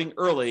starting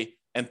early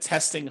and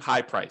testing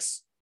high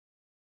price.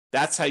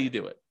 That's how you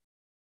do it.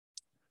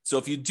 So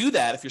if you do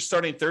that, if you're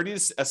starting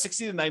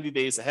 60 to 90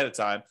 days ahead of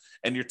time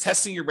and you're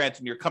testing your rent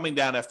and you're coming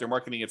down after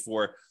marketing it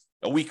for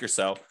a week or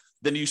so,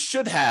 then you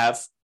should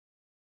have,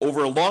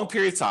 over a long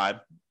period of time,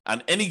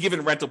 on any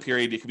given rental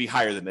period, it could be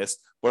higher than this,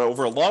 but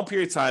over a long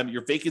period of time,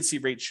 your vacancy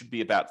rate should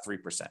be about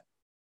 3%.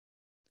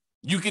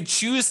 You could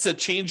choose to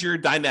change your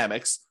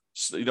dynamics,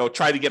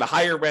 try to get a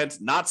higher rent,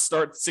 not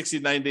start 60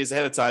 to 90 days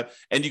ahead of time,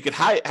 and you could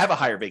have a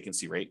higher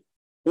vacancy rate.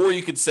 Or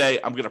you could say,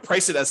 I'm going to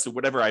price it as to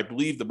whatever I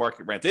believe the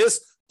market rent is,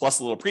 plus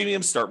a little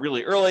premium, start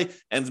really early,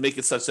 and make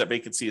it such that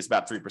vacancy is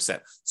about 3%.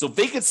 So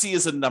vacancy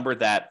is a number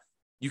that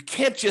you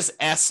can't just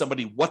ask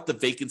somebody what the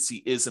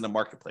vacancy is in a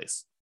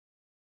marketplace,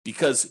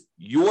 because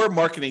your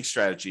marketing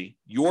strategy,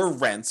 your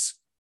rents,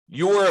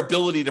 your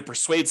ability to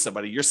persuade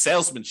somebody, your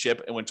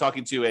salesmanship, and when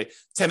talking to a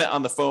tenant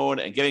on the phone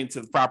and getting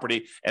to the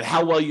property, and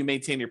how well you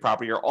maintain your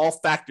property are all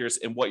factors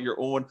in what your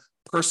own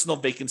personal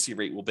vacancy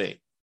rate will be.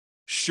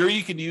 Sure,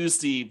 you can use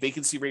the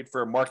vacancy rate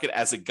for a market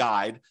as a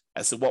guide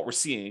as to what we're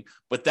seeing,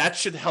 but that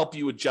should help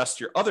you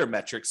adjust your other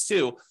metrics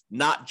too,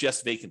 not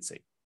just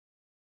vacancy.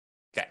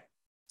 Okay,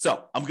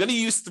 so I'm going to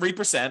use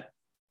 3%,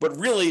 but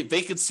really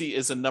vacancy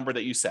is a number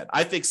that you said.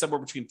 I think somewhere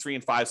between 3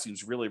 and 5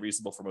 seems really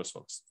reasonable for most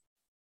folks.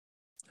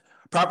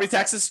 Property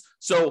taxes.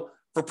 So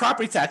for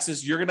property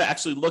taxes, you're going to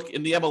actually look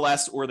in the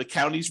MLS or the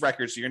county's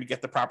records. You're going to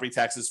get the property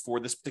taxes for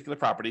this particular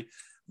property.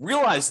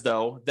 Realize,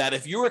 though, that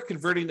if you are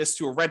converting this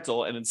to a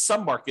rental, and in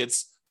some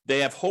markets, they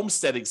have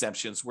homestead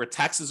exemptions where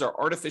taxes are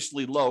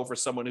artificially low for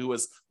someone who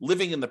is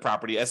living in the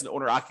property as an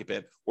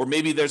owner-occupant, or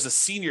maybe there's a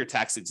senior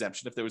tax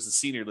exemption if there was a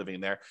senior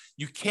living there.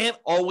 You can't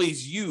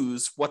always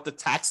use what the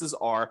taxes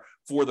are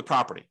for the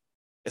property,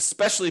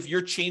 especially if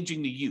you're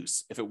changing the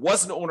use. If it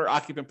was an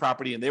owner-occupant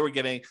property and they were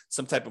getting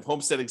some type of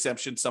homestead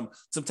exemption, some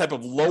type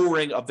of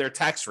lowering of their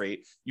tax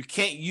rate, you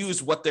can't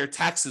use what their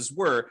taxes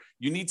were.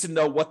 You need to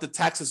know what the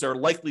taxes are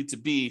likely to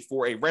be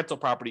for a rental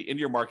property in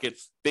your market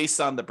based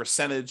on the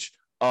percentage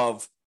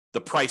of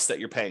the price that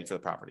you're paying for the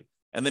property.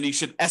 And then you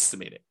should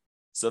estimate it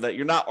so that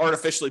you're not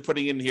artificially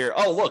putting in here,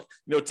 oh, look,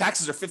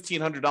 taxes are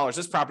 $1,500.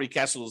 This property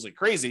cash flows like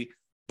crazy.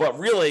 But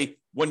really,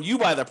 when you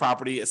buy the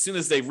property, as soon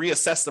as they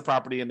reassess the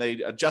property and they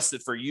adjust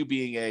it for you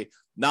being a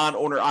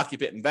non-owner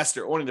occupant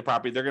investor owning the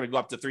property, they're going to go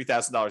up to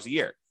 $3,000 a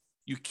year.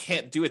 You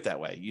can't do it that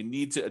way. You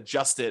need to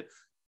adjust it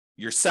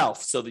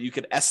yourself so that you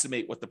can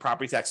estimate what the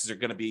property taxes are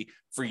going to be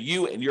for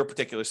you in your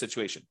particular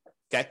situation.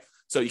 Okay.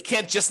 So you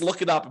can't just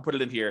look it up and put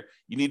it in here.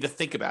 You need to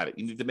think about it.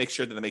 You need to make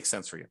sure that it makes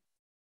sense for you.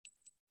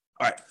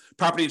 All right.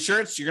 Property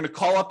insurance. You're going to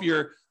call up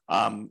your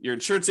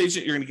insurance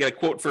agent. You're going to get a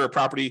quote for a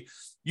property.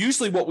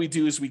 Usually what we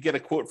do is we get a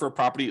quote for a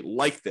property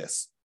like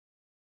this.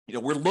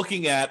 We're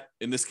looking at,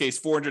 in this case,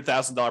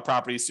 $400,000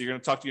 properties. So you're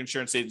going to talk to your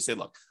insurance agent and say,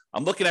 look,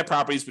 I'm looking at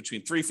properties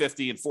between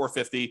 $350,000 and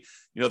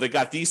 $450,000. They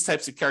got these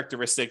types of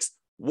characteristics.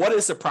 what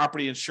is a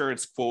property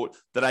insurance quote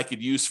that I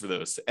could use for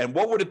those? And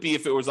what would it be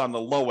if it was on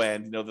the low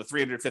end, the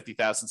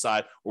 350,000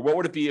 side, or what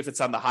would it be if it's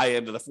on the high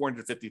end of the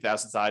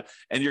 450,000 side?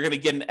 And you're going to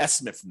get an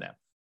estimate from them.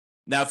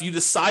 Now, if you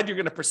decide you're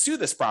going to pursue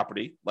this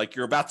property, like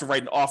you're about to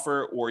write an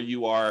offer, or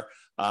you are,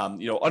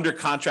 under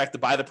contract to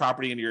buy the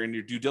property and you're in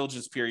your due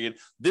diligence period,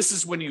 this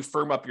is when you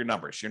firm up your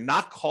numbers. You're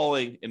not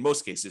calling, in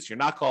most cases, you're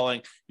not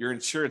calling your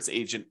insurance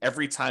agent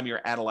every time you're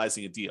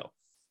analyzing a deal.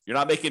 You're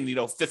not making,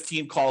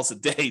 15 calls a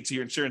day to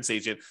your insurance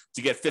agent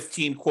to get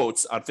 15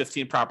 quotes on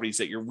 15 properties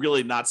that you're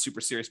really not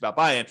super serious about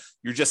buying.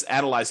 You're just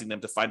analyzing them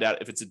to find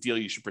out if it's a deal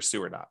you should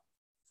pursue or not.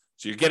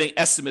 So you're getting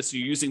estimates,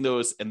 you're using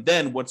those. And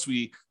then once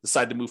we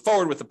decide to move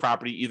forward with the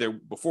property, either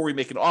before we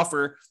make an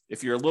offer,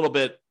 if you're a little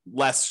bit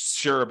less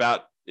sure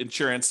about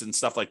insurance and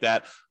stuff like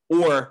that,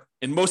 or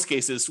in most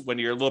cases, when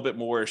you're a little bit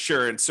more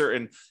sure and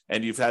certain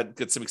and you've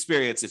got some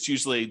experience, it's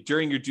usually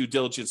during your due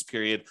diligence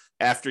period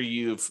after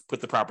you've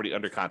put the property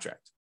under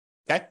contract.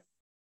 Okay,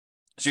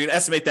 so you're going to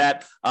estimate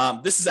that.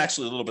 This is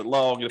actually a little bit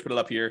low. I'm going to put it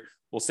up here.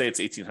 We'll say it's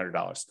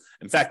 $1,800.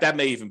 In fact, that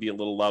may even be a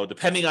little low,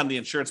 depending on the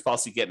insurance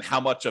policy you get and how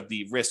much of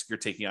the risk you're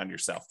taking on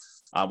yourself.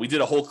 We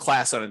did a whole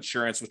class on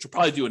insurance, which we'll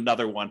probably do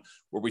another one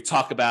where we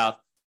talk about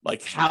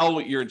like how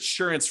your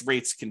insurance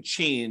rates can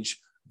change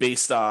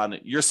based on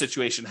your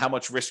situation, how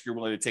much risk you're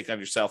willing to take on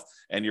yourself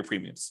and your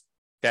premiums.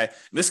 Okay,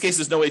 in this case,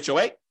 there's no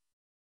HOA.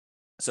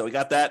 So we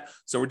got that.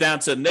 So we're down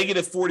to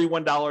negative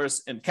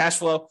 $41 in cash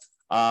flow.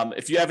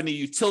 If you have any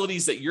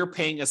utilities that you're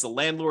paying as a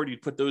landlord, you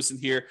put those in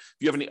here. If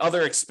you have any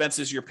other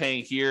expenses you're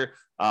paying here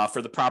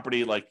for the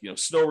property, like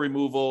snow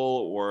removal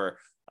or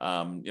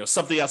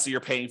something else that you're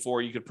paying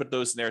for, you could put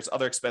those in there as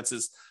other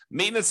expenses.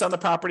 Maintenance on the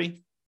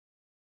property.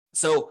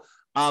 So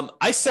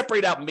I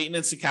separate out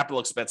maintenance and capital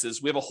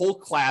expenses. We have a whole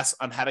class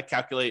on how to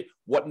calculate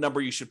what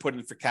number you should put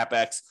in for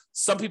CapEx.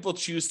 Some people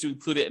choose to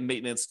include it in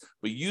maintenance,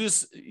 but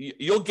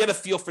you'll get a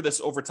feel for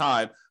this over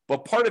time.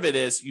 But part of it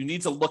is you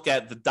need to look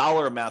at the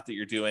dollar amount that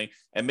you're doing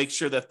and make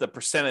sure that the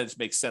percentage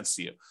makes sense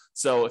to you.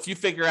 So if you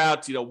figure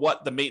out,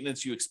 what the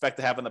maintenance you expect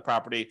to have on the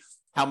property,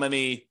 how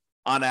many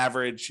on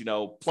average,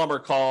 plumber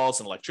calls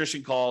and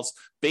electrician calls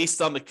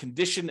based on the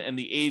condition and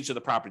the age of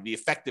the property, the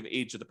effective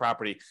age of the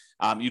property.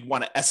 You'd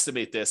want to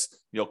estimate this,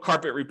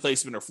 carpet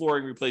replacement or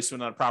flooring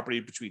replacement on a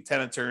property between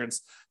tenant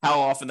turns, how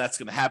often that's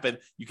going to happen.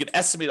 You can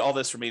estimate all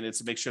this for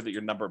maintenance and make sure that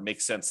your number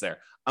makes sense there.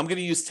 I'm going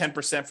to use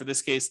 10% for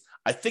this case.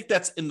 I think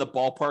that's in the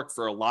ballpark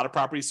for a lot of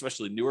properties,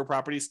 especially newer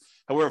properties.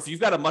 However, if you've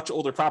got a much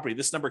older property,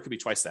 this number could be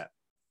twice that.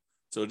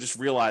 So just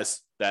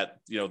realize that,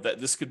 that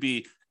this could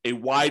be a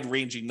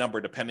wide-ranging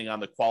number depending on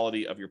the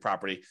quality of your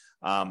property,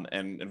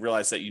 and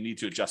realize that you need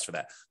to adjust for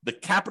that. The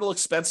capital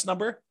expense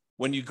number,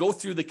 when you go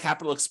through the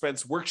capital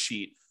expense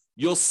worksheet,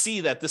 you'll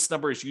see that this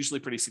number is usually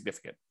pretty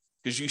significant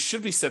because you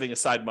should be setting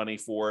aside money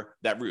for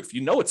that roof.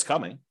 It's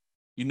coming.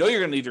 You're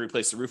going to need to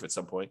replace the roof at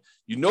some point.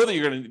 That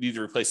you're going to need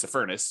to replace the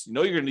furnace.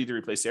 You're going to need to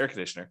replace the air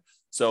conditioner.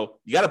 So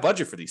you got a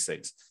budget for these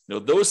things.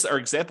 Those are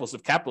examples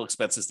of capital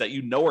expenses that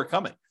are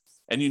coming.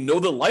 And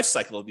the life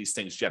cycle of these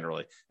things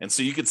generally. And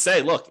so you could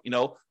say, look,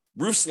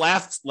 roofs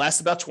last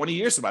about 20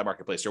 years in my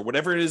marketplace or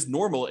whatever it is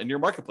normal in your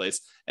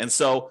marketplace. And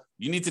so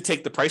you need to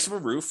take the price of a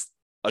roof,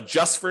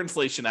 adjust for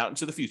inflation out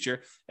into the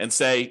future and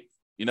say,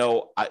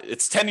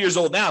 it's 10 years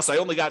old now, so I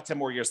only got 10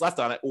 more years left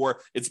on it. Or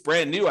it's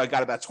brand new, I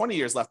got about 20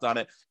 years left on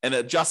it, and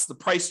adjust the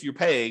price you're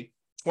paying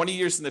 20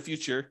 years in the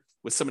future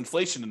with some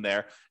inflation in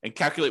there and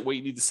calculate what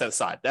you need to set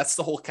aside. That's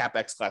the whole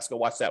CapEx class. Go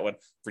watch that one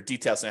for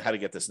details on how to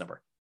get this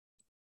number.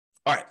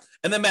 All right.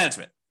 And then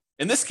management.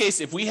 In this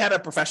case, if we had a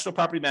professional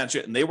property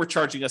manager and they were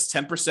charging us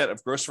 10%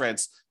 of gross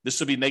rents, this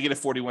would be negative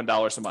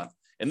 $41 a month.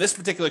 In this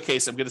particular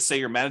case, I'm going to say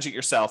you're managing it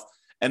yourself,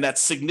 and that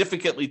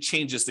significantly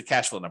changes the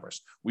cash flow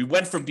numbers. We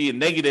went from being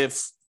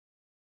negative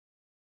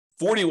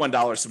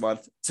 $41 a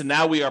month to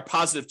now we are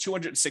positive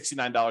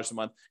 $269 a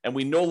month, and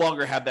we no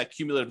longer have that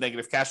cumulative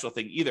negative cash flow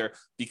thing either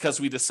because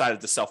we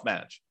decided to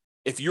self-manage.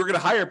 If you're going to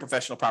hire a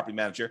professional property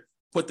manager,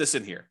 put this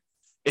in here.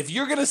 If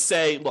you're going to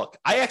say, look,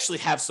 I actually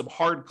have some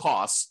hard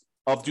costs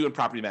of doing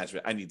property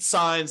management. I need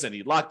signs, I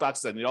need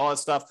lockboxes, I need all that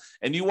stuff.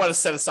 And you want to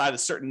set aside a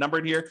certain number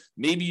in here.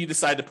 Maybe you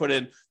decide to put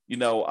in,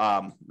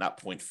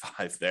 not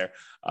 0.5 there,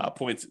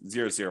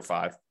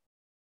 0.005.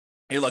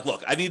 Hey,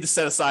 look, I need to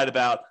set aside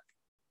about,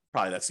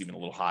 probably that's even a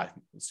little high.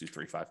 Let's do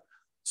 3.5.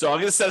 So I'm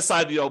going to set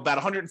aside,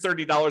 about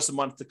 $130 a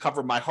month to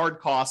cover my hard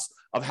costs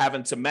of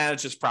having to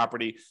manage this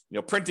property,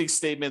 printing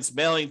statements,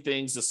 mailing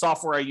things, the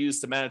software I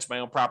use to manage my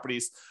own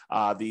properties,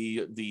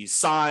 the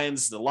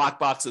signs, the lock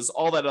boxes,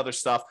 all that other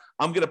stuff.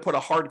 I'm going to put a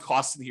hard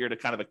cost in here to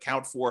kind of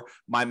account for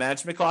my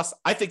management costs.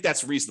 I think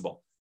that's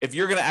reasonable. If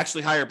you're going to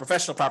actually hire a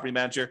professional property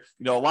manager,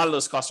 a lot of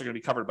those costs are going to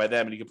be covered by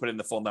them and you can put in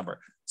the full number.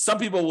 Some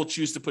people will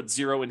choose to put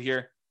zero in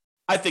here.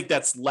 I think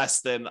that's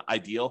less than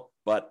ideal,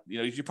 but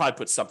you should probably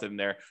put something in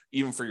there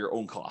even for your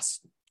own costs.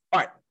 All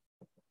right.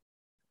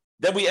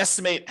 Then we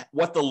estimate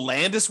what the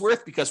land is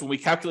worth because when we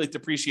calculate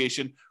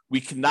depreciation,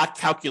 we cannot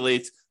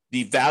calculate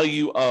the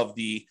value of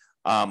the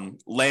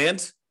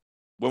land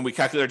when we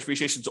calculate our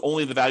depreciation, it's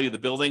only the value of the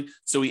building.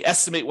 So we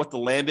estimate what the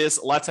land is.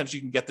 A lot of times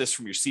you can get this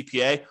from your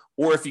CPA,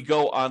 or if you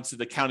go onto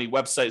the county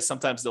website,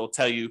 sometimes they'll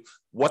tell you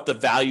what the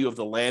value of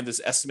the land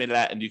is estimated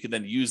at, and you can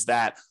then use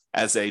that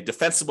as a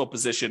defensible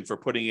position for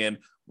putting in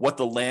what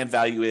the land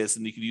value is,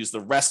 and you can use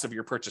the rest of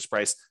your purchase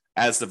price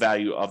as the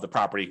value of the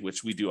property,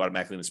 which we do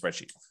automatically in the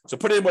spreadsheet. So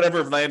put in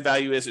whatever land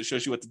value is. It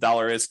shows you what the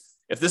dollar is.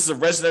 If this is a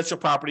residential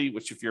property,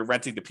 which if you're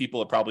renting to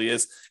people, it probably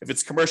is. If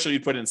it's commercial, you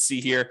put in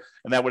C here,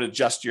 and that would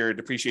adjust your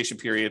depreciation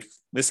period. In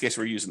this case,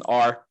 we're using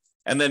R.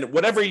 And then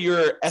whatever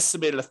your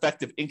estimated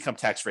effective income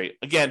tax rate,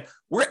 again,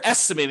 we're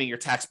estimating your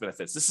tax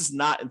benefits. This is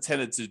not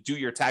intended to do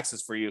your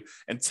taxes for you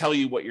and tell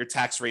you what your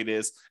tax rate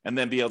is and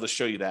then be able to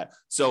show you that.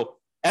 So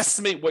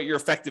estimate what your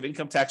effective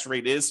income tax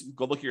rate is.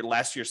 Go look at your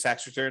last year's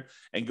tax return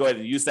and go ahead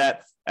and use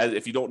that.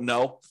 If you don't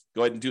know,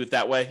 go ahead and do it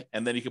that way.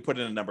 And then you can put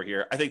in a number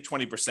here. I think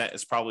 20%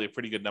 is probably a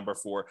pretty good number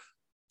for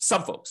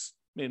some folks.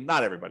 I mean,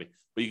 not everybody,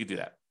 but you can do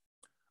that.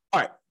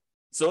 All right.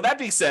 So that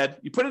being said,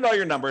 you put in all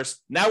your numbers.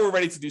 Now we're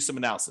ready to do some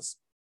analysis.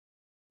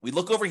 We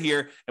look over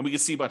here and we can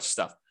see a bunch of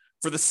stuff.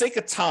 For the sake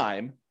of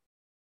time,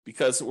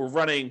 because we're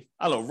running,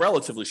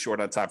 relatively short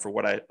on time for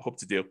what I hope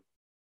to do,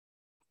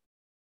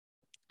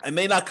 I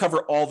may not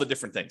cover all the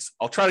different things.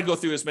 I'll try to go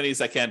through as many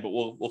as I can, but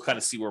we'll kind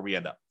of see where we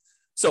end up.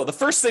 So the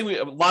first thing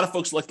a lot of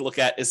folks like to look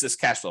at is this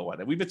cash flow one.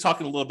 And we've been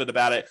talking a little bit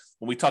about it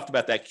when we talked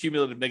about that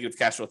cumulative negative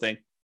cash flow thing.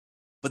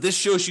 But this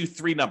shows you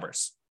three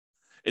numbers.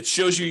 It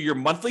shows you your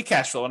monthly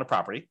cash flow on a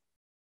property,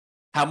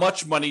 how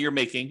much money you're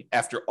making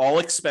after all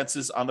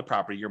expenses on the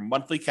property, your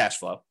monthly cash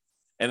flow.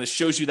 And it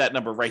shows you that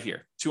number right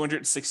here,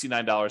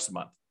 $269 a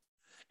month.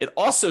 It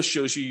also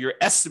shows you your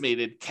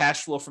estimated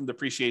cash flow from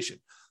depreciation,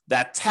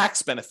 that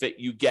tax benefit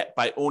you get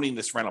by owning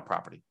this rental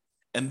property.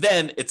 And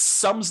then it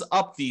sums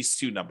up these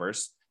two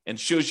numbers and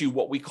shows you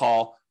what we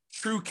call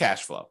true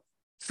cash flow.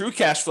 True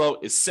cash flow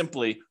is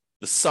simply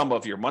the sum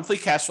of your monthly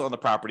cash flow on the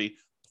property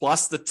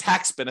plus the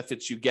tax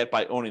benefits you get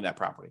by owning that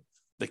property,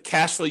 the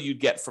cash flow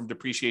you'd get from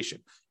depreciation.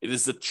 It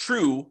is the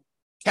true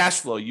cash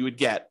flow you would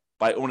get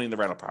by owning the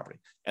rental property.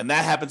 And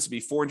that happens to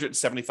be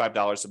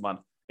 $475 a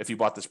month if you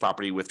bought this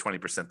property with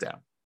 20% down,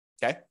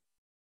 okay?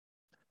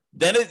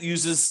 Then it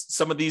uses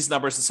some of these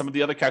numbers and some of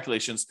the other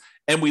calculations,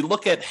 and we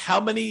look at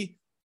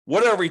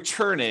what our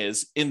return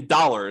is in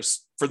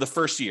dollars for the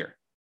first year.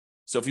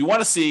 So if you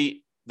want to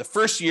see the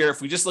first year,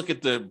 if we just look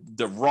at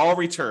the raw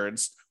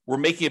returns, we're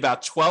making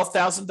about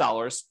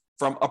 $12,000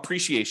 from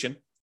appreciation.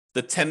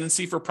 The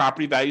tendency for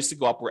property values to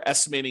go up, we're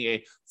estimating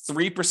a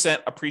 3%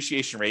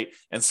 appreciation rate.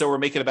 And so we're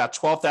making about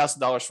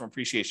 $12,000 from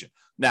appreciation.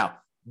 Now,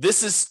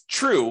 this is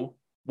true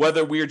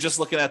whether we are just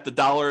looking at the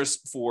dollars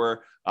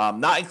for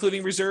not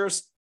including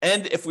reserves,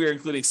 and if we're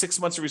including 6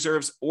 months of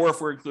reserves, or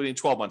if we're including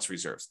 12 months of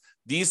reserves.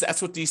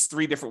 That's what these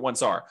three different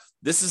ones are.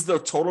 This is the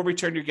total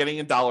return you're getting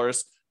in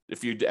dollars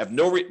if you have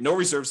no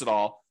reserves at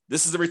all.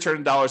 This is the return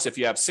in dollars if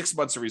you have 6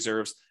 months of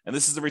reserves, and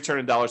this is the return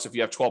in dollars if you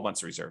have 12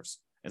 months of reserves.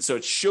 And so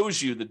it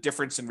shows you the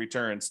difference in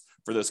returns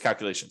for those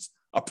calculations.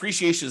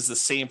 Appreciation is the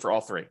same for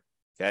all three,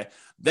 okay?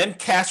 Then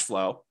cash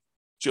flow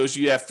shows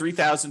you have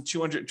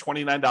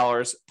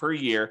 $3,229 per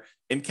year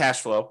in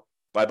cash flow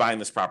by buying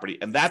this property,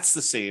 and that's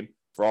the same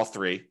for all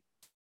three.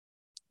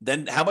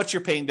 Then how much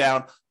you're paying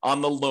down on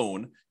the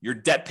loan, your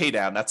debt pay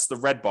down, that's the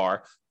red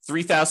bar.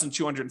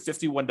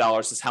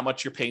 $3,251 is how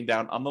much you're paying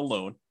down on the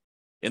loan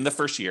in the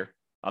first year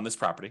on this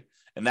property.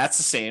 And that's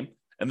the same.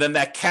 And then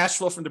that cash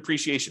flow from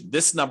depreciation,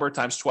 this number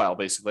times 12,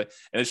 basically.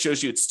 And it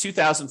shows you it's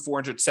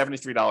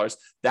 $2,473.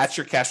 That's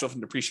your cash flow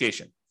from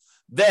depreciation.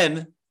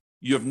 Then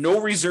you have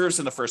no reserves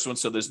in the first one,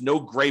 so there's no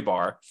gray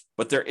bar,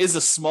 but there is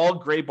a small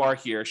gray bar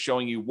here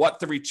showing you what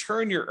the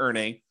return you're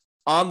earning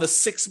on the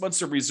 6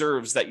 months of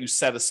reserves that you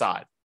set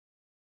aside.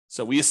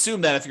 So we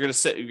assume that if you're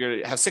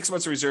going to have 6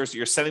 months of reserves,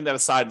 you're setting that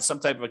aside in some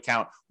type of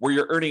account where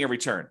you're earning a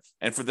return.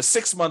 And for the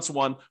 6 months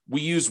one,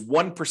 we use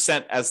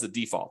 1% as the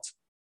default.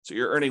 So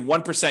you're earning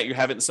 1%, you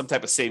have it in some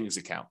type of savings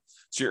account.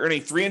 So you're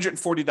earning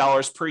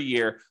 $340 per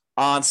year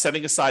on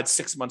setting aside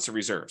 6 months of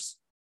reserves.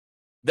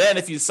 Then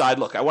if you decide,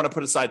 look, I want to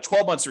put aside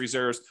 12 months of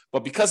reserves,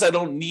 but because I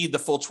don't need the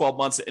full 12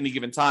 months at any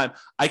given time,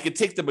 I could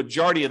take the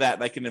majority of that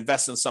and I can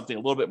invest in something a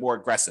little bit more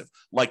aggressive,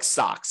 like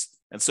stocks.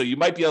 And so you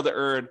might be able to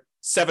earn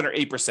 7 or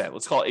 8%.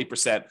 Let's call it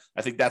 8%.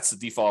 I think that's the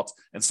default.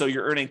 And so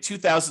you're earning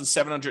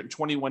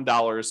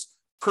 $2,721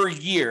 per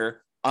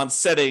year on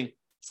setting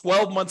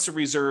 12 months of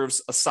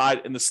reserves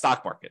aside in the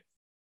stock market.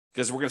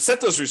 Because we're going to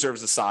set those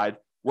reserves aside,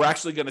 we're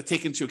actually going to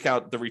take into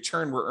account the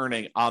return we're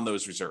earning on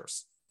those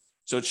reserves.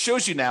 So it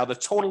shows you now the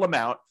total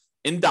amount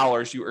in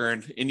dollars you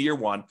earned in year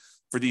one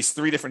for these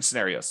three different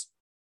scenarios.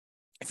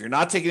 If you're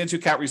not taking into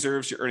account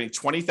reserves, you're earning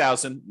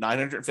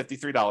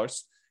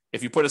 $20,953.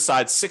 If you put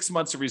aside 6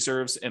 months of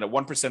reserves in a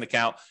 1%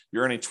 account,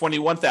 you're earning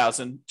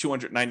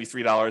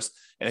 $21,293.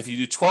 And if you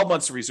do 12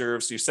 months of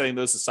reserves, you're setting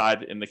those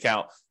aside in the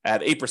account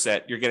at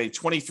 8%, you're getting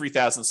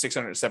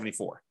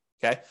 $23,674.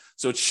 Okay.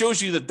 So it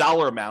shows you the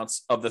dollar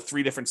amounts of the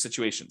three different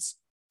situations.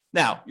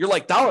 Now, you're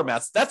like, dollar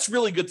amounts, that's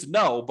really good to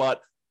know, but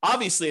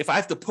Obviously, if I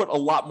have to put a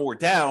lot more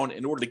down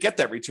in order to get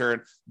that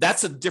return,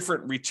 that's a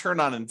different return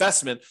on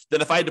investment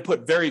than if I had to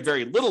put very,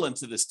 very little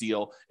into this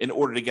deal in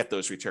order to get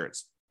those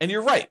returns. And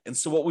you're right. And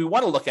so what we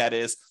want to look at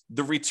is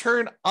the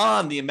return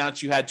on the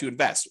amount you had to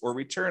invest, or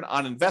return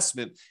on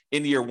investment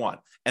in year one.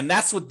 And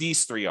that's what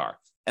these three are.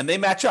 And they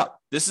match up.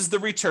 This is the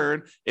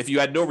return if you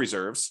had no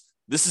reserves.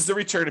 This is the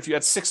return if you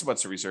had 6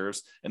 months of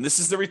reserves. And this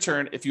is the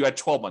return if you had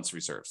 12 months of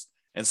reserves.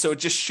 And so it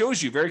just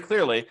shows you very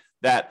clearly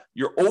that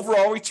your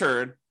overall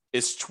return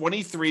is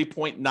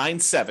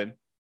 23.97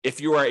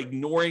 if you are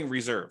ignoring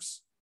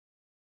reserves,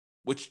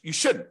 which you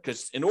shouldn't,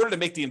 because in order to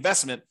make the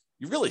investment,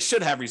 you really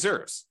should have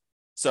reserves.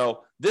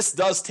 So this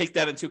does take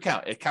that into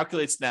account. It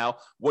calculates now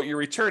what your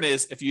return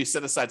is if you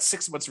set aside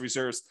 6 months of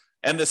reserves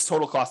and this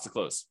total cost to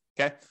close.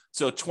 Okay.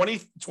 So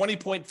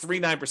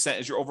 20.39%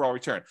 is your overall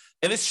return.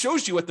 And it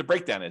shows you what the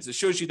breakdown is. It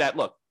shows you that,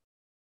 look,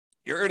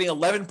 you're earning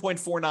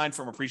 11.49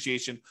 from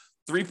appreciation.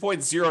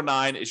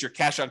 3.09 is your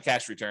cash on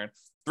cash return.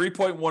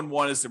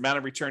 3.11 is the amount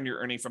of return you're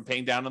earning from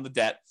paying down on the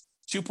debt.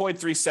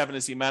 2.37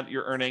 is the amount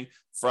you're earning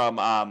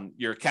from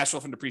your cash flow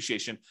from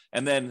depreciation.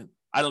 And then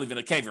I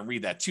can't even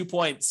read that. 2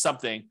 point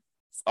something,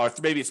 or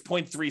maybe it's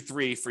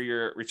 0.33 for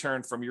your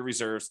return from your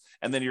reserves.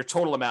 And then your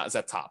total amount is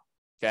at top.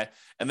 Okay.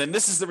 And then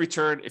this is the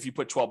return if you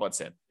put 12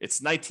 months in.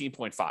 It's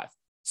 19.5.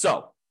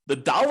 So the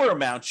dollar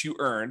amount you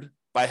earned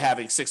by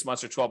having 6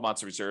 months or 12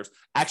 months of reserves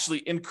actually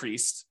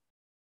increased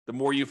the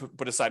more you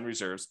put aside in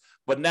reserves.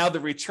 But now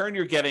the return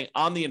you're getting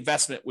on the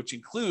investment, which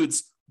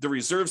includes the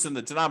reserves in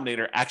the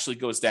denominator, actually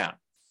goes down.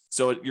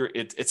 So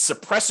it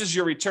suppresses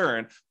your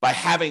return by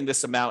having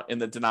this amount in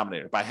the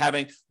denominator, by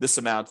having this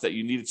amount that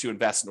you needed to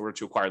invest in order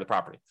to acquire the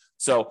property.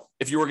 So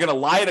if you were going to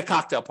lie at a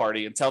cocktail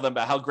party and tell them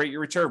about how great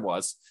your return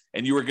was,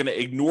 and you were going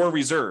to ignore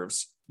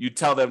reserves, you'd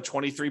tell them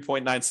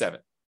 23.97.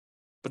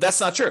 But that's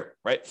not true,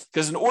 right?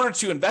 Because in order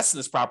to invest in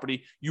this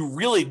property, you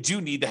really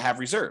do need to have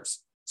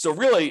reserves. So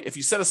really, if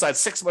you set aside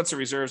 6 months of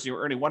reserves and you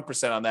were earning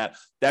 1% on that,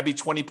 that'd be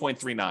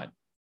 20.39.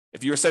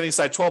 If you were setting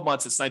aside 12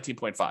 months, it's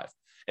 19.5.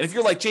 And if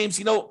you're like, James,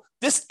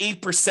 this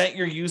 8%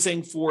 you're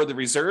using for the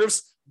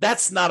reserves,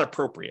 that's not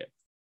appropriate.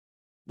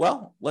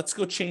 Well, let's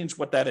go change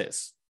what that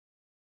is.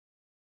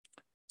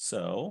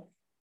 So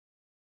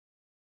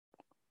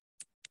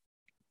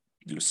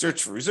do a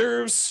search for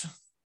reserves.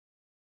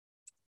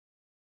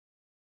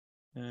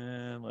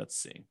 And let's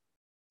see.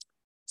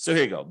 So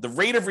here you go. The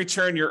rate of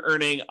return you're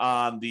earning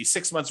on the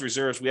 6 months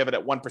reserves, we have it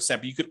at 1%,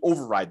 but you could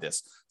override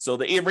this. So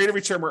the rate of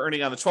return we're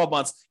earning on the 12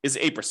 months is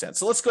 8%.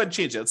 So let's go ahead and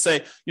change it. Let's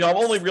say, I'm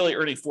only really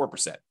earning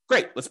 4%.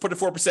 Great. Let's put it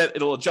 4%.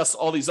 It'll adjust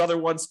all these other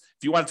ones.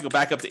 If you want it to go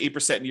back up to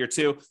 8% in year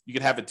two, you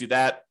can have it do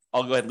that.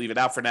 I'll go ahead and leave it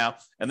out for now.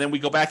 And then we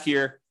go back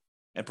here,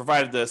 and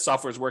provided the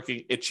software is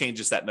working, it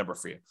changes that number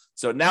for you.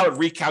 So now it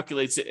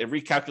recalculates it. It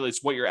recalculates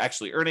what you're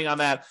actually earning on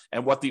that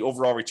and what the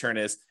overall return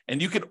is.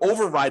 And you can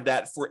override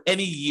that for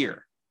any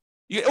year.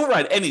 You can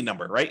override any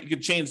number, right? You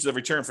can change the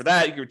return for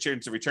that. You can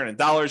change the return in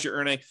dollars you're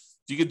earning.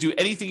 You can do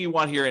anything you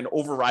want here and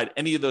override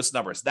any of those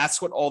numbers.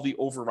 That's what all the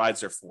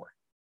overrides are for.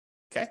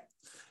 Okay.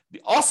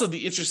 Also,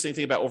 the interesting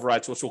thing about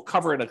overrides, which we'll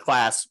cover in a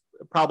class,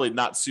 probably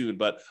not soon,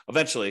 but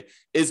eventually,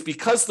 is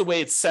because the way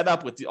it's set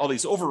up with all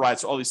these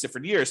overrides for all these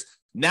different years,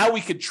 now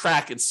we could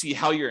track and see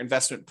how your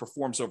investment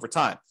performs over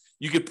time.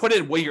 You could put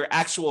in what your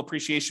actual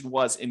appreciation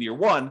was in year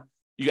one.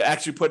 You could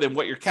actually put in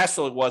what your cash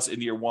flow was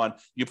in year one.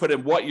 You put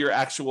in what your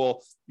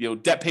actual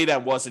debt pay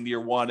down was in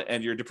year one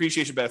and your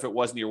depreciation benefit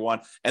was in year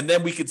one. And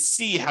then we could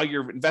see how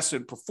your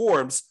investment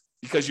performs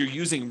because you're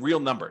using real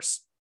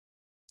numbers.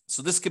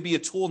 So this could be a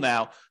tool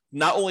now,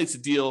 not only to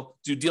do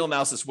deal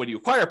analysis when you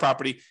acquire a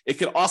property, it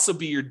could also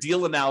be your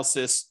deal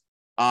analysis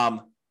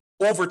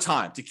over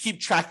time to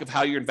keep track of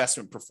how your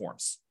investment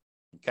performs.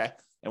 Okay.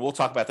 And we'll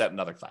talk about that in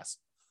another class.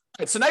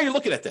 All right, so now you're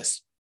looking at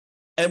this.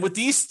 And with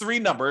these three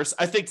numbers,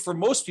 I think for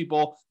most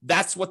people,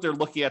 that's what they're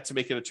looking at to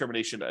make a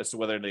determination as to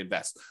whether they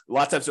invest. A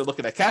lot of times they're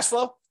looking at cash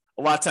flow.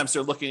 A lot of times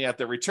they're looking at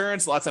their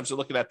returns. A lot of times they're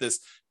looking at this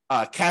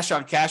cash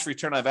on cash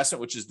return on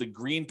investment, which is the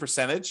green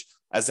percentage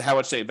as to how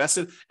much they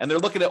invested. And they're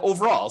looking at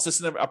overall, is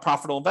this a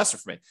profitable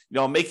investment for me?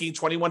 I'm making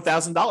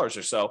 $21,000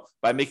 or so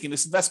by making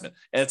this investment.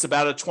 And it's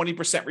about a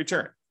 20%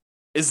 return.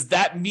 Is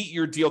that meet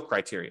your deal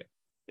criteria?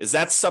 Is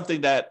that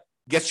something that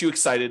gets you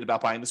excited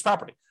about buying this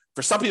property?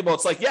 For some people,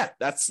 it's like, yeah,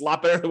 that's a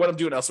lot better than what I'm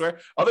doing elsewhere.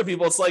 Other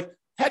people, it's like,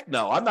 heck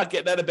no, I'm not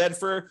getting out of bed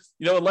for,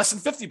 less than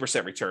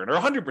 50% return or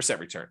 100%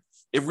 return.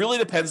 It really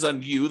depends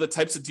on you, the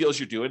types of deals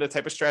you're doing, the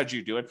type of strategy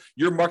you're doing,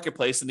 your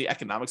marketplace, and the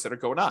economics that are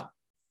going on.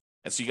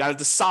 And so you got to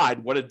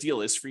decide what a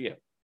deal is for you.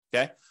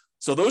 Okay.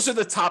 So those are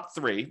the top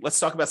three. Let's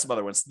talk about some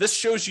other ones. This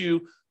shows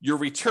you your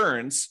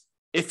returns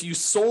if you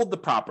sold the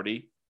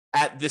property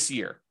at this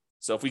year.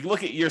 So if we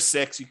look at year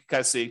 6, you can kind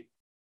of see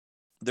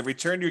the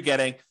return you're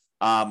getting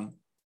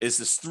is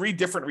this 3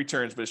 different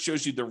returns, but it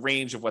shows you the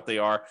range of what they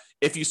are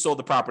if you sold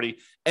the property.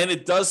 And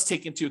it does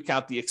take into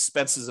account the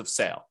expenses of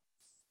sale.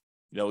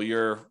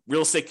 Your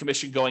real estate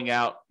commission going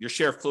out, your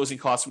share of closing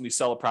costs when you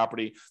sell a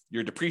property,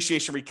 your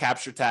depreciation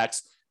recapture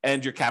tax,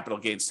 and your capital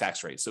gains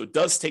tax rate. So it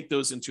does take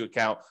those into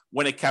account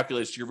when it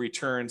calculates your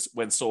returns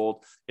when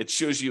sold. It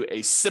shows you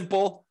a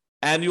simple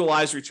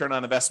annualized return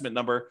on investment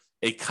number,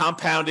 a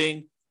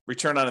compounding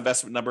return on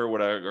investment number,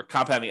 or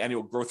compounding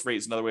annual growth rate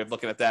is another way of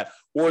looking at that,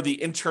 or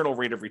the internal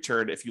rate of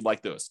return if you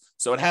like those.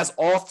 So it has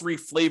all three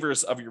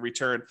flavors of your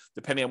return,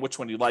 depending on which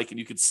one you like, and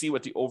you can see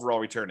what the overall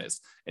return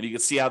is. And you can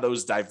see how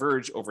those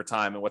diverge over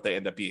time and what they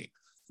end up being.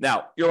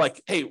 Now, you're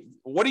like, hey,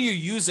 what are you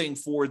using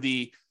for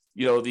the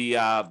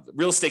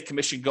real estate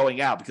commission going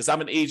out? Because I'm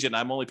an agent,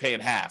 I'm only paying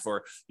half,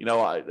 or,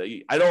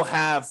 I don't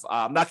have,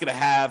 I'm not going to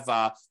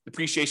have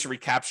depreciation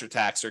recapture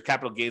tax or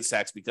capital gains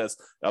tax because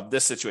of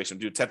this situation. I'm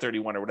doing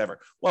 1031 or whatever.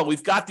 Well,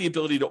 we've got the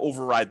ability to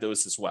override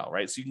those as well,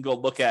 right? So you can go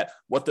look at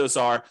what those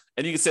are,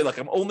 and you can say, look,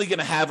 I'm only going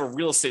to have a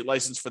real estate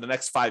license for the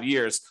next 5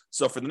 years.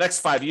 So for the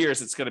next 5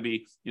 years, it's going to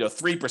be,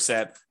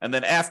 3%. And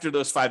then after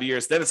those 5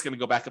 years, then it's going to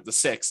go back up to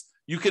 6%.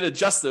 You can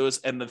adjust those,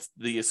 and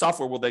the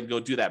software will then go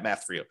do that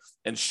math for you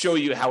and show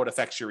you how it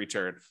affects your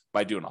return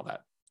by doing all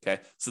that.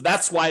 Okay, so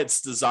that's why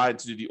it's designed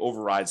to do the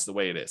overrides the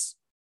way it is.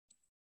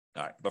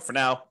 All right, but for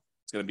now,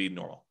 it's going to be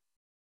normal.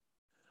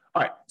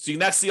 All right, so you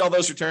next see all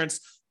those returns.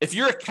 If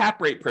you're a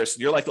cap rate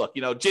person, you're like, look,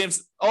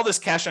 James, all this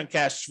cash on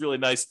cash is really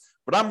nice,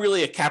 but I'm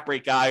really a cap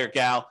rate guy or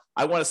gal.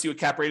 I want to see what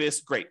cap rate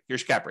is. Great,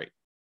 here's your cap rate.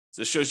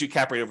 So it shows you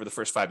cap rate over the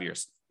first 5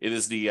 years. It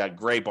is the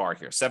gray bar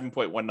here,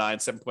 7.19,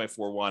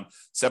 7.41,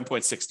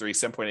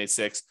 7.63,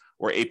 7.86,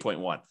 or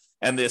 8.1.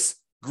 And this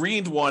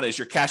green one is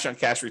your cash on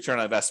cash return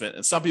on investment.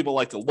 And some people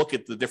like to look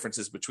at the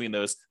differences between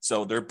those.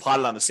 So they're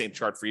plotted on the same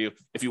chart for you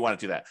if you want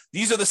to do that.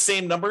 These are the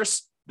same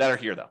numbers that are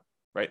here though,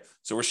 right?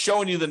 So we're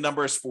showing you the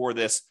numbers for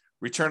this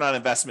return on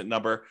investment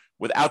number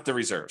without the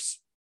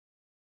reserves.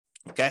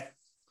 Okay.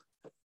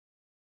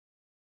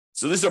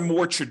 So these are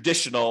more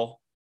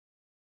traditional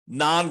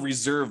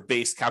non-reserve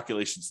based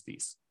calculations of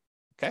these.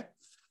 Okay.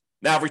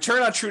 Now,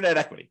 return on true net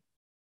equity.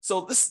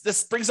 So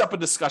this brings up a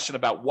discussion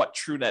about what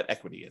true net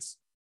equity is.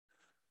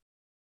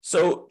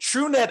 So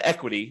true net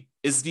equity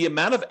is the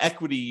amount of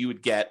equity you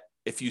would get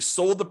if you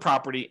sold the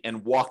property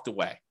and walked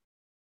away.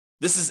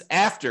 This is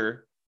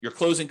after your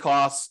closing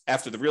costs,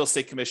 after the real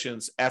estate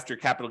commissions, after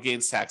capital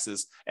gains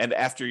taxes, and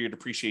after your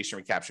depreciation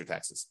recapture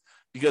taxes.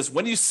 Because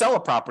when you sell a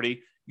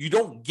property, you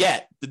don't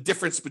get the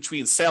difference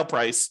between sale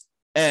price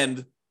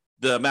and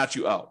the amount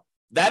you owe.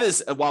 That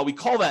is, while we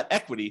call that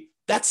equity,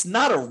 that's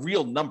not a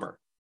real number.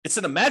 It's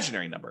an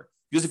imaginary number.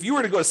 Because if you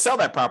were to go to sell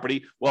that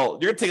property, well,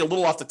 you're going to take a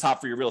little off the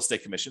top for your real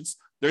estate commissions.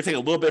 They're going to take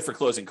a little bit for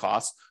closing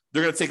costs.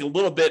 They're going to take a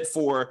little bit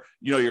for,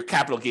 your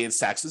capital gains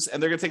taxes,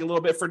 and they're going to take a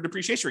little bit for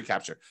depreciation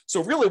recapture.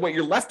 So really what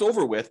you're left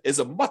over with is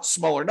a much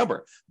smaller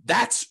number.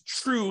 That's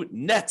true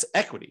net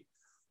equity.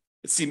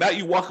 It's the amount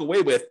you walk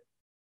away with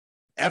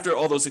after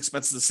all those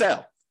expenses of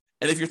sale.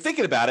 And if you're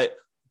thinking about it,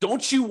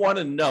 don't you want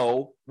to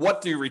know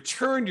what the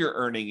return you're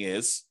earning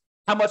is,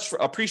 how much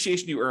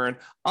appreciation you earn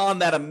on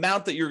that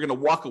amount that you're going to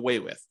walk away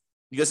with?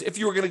 Because if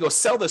you were going to go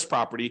sell this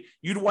property,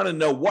 you'd want to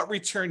know what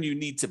return you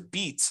need to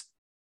beat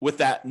with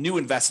that new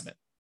investment.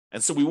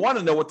 And so we want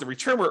to know what the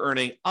return we're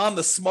earning on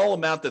the small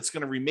amount that's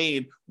going to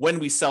remain when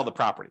we sell the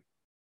property.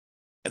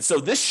 And so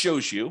this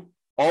shows you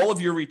all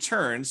of your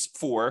returns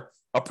for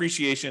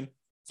appreciation,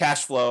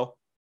 cash flow,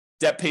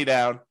 debt pay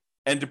down,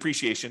 and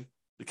depreciation,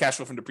 the cash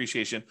flow from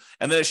depreciation.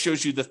 And then it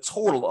shows you the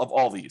total of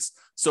all these.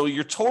 So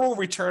your total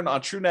return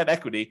on true net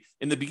equity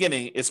in the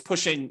beginning is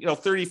pushing,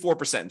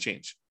 34% and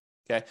change.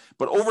 Okay.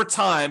 But over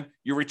time,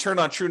 your return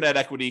on true net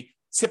equity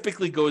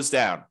typically goes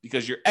down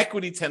because your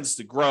equity tends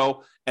to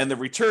grow, and the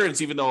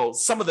returns, even though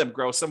some of them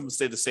grow, some of them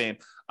stay the same,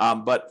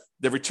 but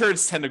the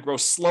returns tend to grow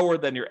slower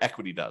than your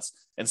equity does.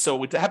 And so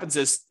what happens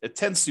is it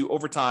tends to,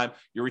 over time,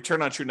 your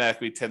return on true net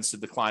equity tends to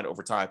decline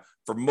over time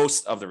for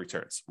most of the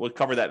returns. We'll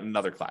cover that in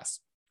another class.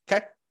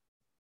 Okay.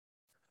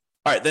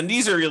 All right. Then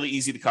these are really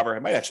easy to cover. I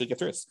might actually get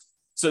through this.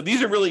 So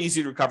these are really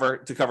easy to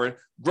cover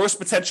gross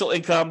potential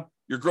income,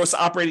 your gross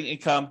operating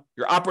income,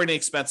 your operating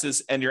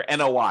expenses, and your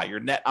NOI, your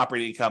net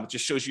operating income. It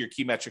just shows you your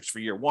key metrics for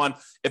year one.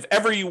 If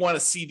ever you want to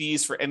see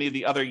these for any of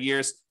the other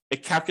years,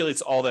 it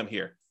calculates all of them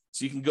here.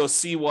 So you can go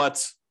see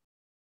what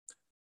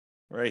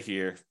right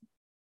here.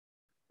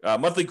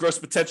 Monthly gross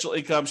potential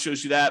income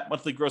shows you that.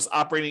 Monthly gross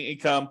operating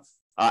income,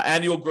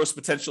 annual gross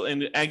potential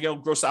and annual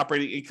gross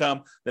operating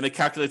income. Then it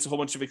calculates a whole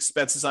bunch of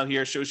expenses on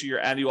here, shows you your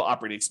annual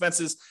operating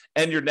expenses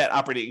and your net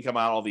operating income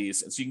on all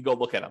these. And so you can go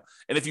look at them.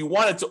 And if you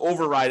wanted to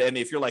override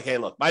any, if you're like, hey,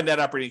 look, my net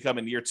operating income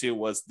in year two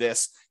was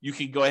this, you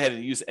can go ahead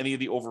and use any of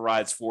the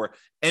overrides for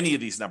any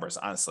of these numbers,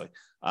 honestly.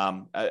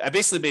 I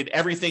basically made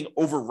everything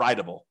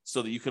overrideable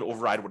so that you can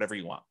override whatever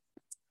you want.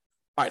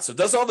 All right, so it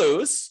does all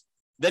those.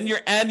 Then your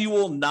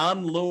annual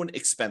non-loan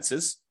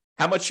expenses,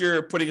 how much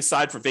you're putting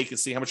aside for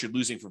vacancy, how much you're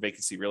losing for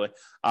vacancy, really.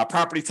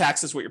 Property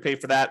taxes, what you're paying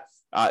for that.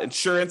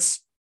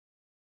 Insurance,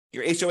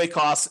 your HOA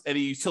costs, any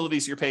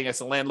utilities you're paying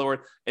as a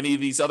landlord, any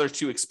of these other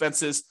two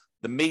expenses,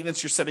 the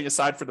maintenance you're setting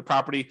aside for the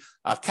property,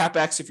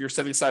 CapEx, if you're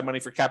setting aside money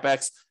for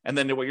CapEx, and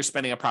then what you're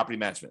spending on property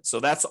management.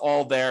 So that's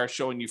all there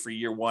showing you for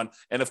year one.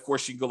 And of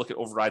course, you can go look at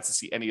overrides to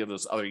see any of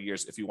those other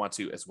years if you want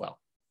to as well.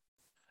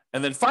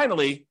 And then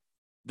finally,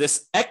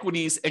 this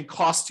equities and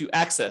cost to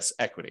access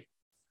equity.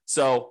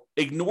 So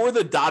ignore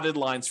the dotted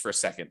lines for a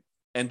second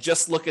and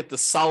just look at the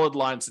solid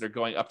lines that are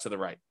going up to the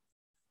right.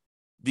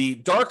 The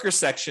darker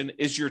section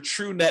is your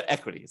true net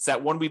equity. It's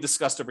that one we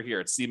discussed over here.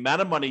 It's the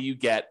amount of money you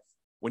get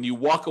when you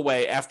walk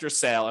away after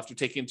sale, after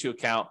taking into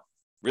account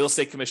real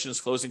estate commissions,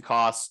 closing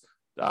costs,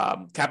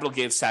 capital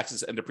gains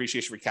taxes, and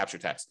depreciation recapture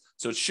tax.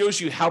 So it shows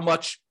you how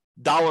much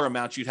dollar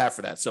amount you'd have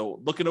for that.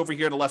 So looking over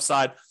here on the left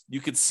side, you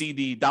can see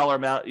the dollar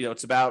amount.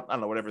 It's about, I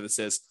don't know, whatever this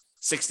is,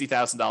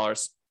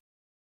 $60,000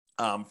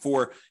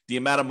 for the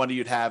amount of money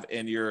you'd have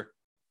in your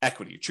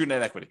equity, your true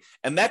net equity.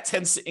 And that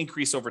tends to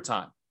increase over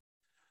time.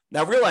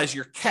 Now realize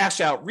your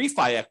cash out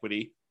refi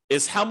equity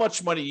is how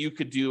much money you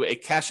could do a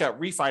cash out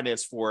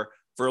refinance for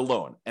a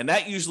loan. And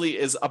that usually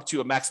is up to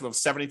a maximum of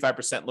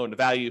 75% loan to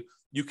value.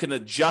 You can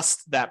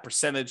adjust that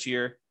percentage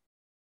here.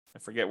 I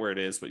forget where it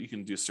is, but you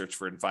can do a search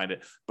for it and find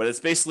it. But it's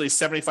basically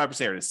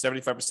 75%. It is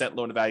 75%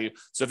 loan to value.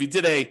 So if you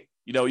did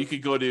you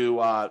could go to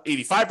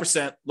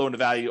 85% loan to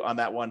value on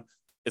that one.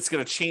 It's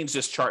going to change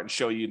this chart and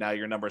show you now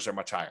your numbers are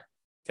much higher.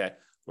 Okay.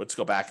 Let's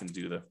go back and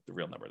do the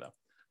real number though.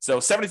 So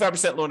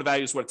 75% loan to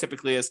value is what it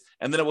typically is.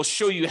 And then it will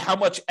show you how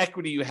much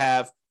equity you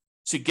have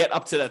to get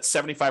up to that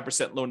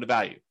 75% loan to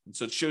value. And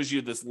so it shows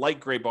you this light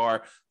gray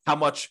bar, how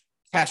much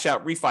cash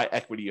out refi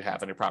equity you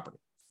have on your property.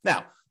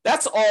 Now,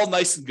 that's all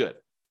nice and good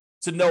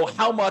to know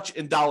how much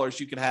in dollars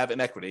you can have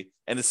in equity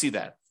and to see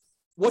that.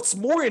 What's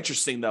more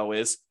interesting though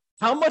is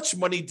how much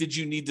money did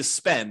you need to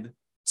spend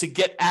to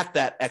get at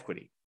that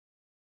equity?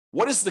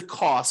 What is the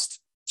cost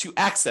to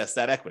access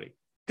that equity?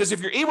 Because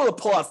if you're able to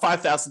pull out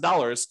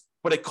 $5,000,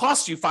 but it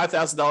costs you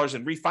 $5,000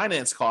 in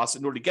refinance costs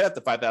in order to get at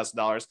the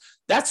 $5,000,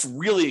 that's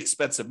really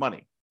expensive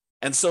money.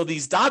 And so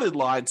these dotted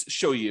lines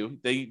show you,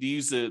 they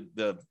use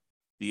the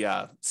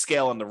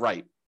scale on the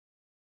right,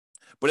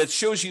 but it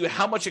shows you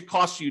how much it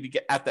costs you to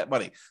get at that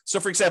money. So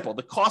for example,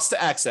 the cost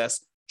to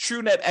access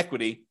true net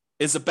equity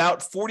is about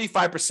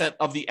 45%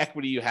 of the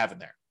equity you have in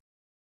there.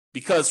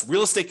 Because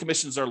real estate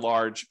commissions are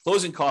large,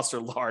 closing costs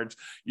are large,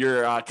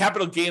 your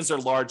capital gains are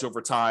large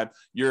over time,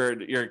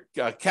 your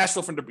cash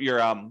flow from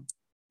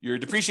your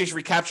depreciation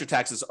recapture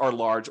taxes are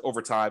large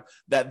over time,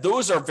 that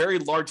those are very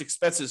large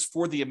expenses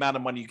for the amount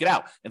of money you get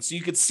out. And so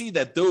you can see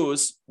that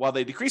those, while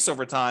they decrease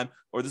over time,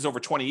 or this is over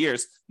 20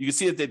 years, you can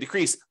see that they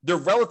decrease. They're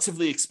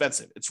relatively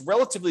expensive. It's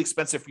relatively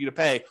expensive for you to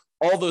pay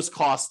all those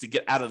costs to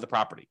get out of the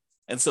property.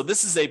 And so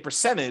this is a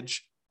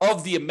percentage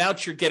of the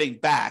amount you're getting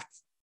back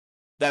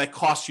that it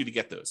costs you to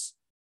get those.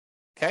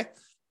 Okay.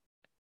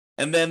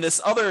 And then this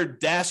other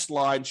dashed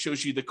line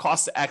shows you the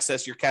cost to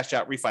access your cash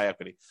out refi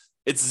equity.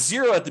 It's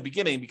zero at the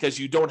beginning because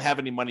you don't have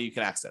any money you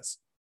can access.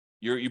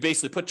 You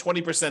basically put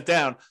 20%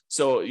 down,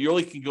 so you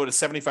only can go to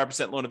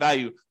 75% loan to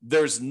value.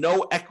 There's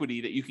no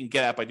equity that you can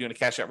get at by doing a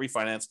cash out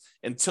refinance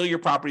until your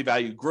property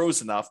value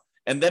grows enough.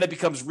 And then it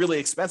becomes really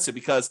expensive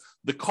because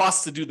the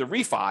cost to do the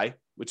refi,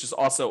 which is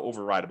also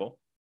overridable.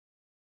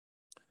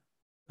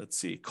 Let's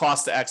see,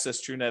 cost to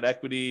access true net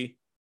equity.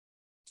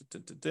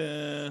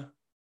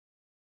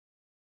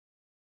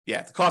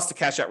 Yeah, the cost to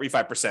cash out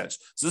refi percentage.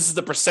 So this is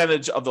the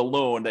percentage of the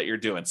loan that you're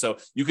doing. So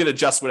you can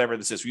adjust whatever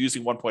this is. We're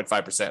using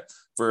 1.5%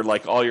 for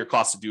like all your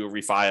costs to do a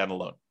refi on a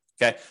loan.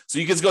 Okay, so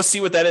you can go see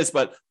what that is.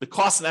 But the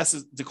cost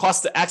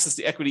to access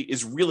the equity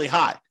is really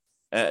high.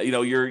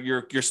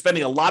 You're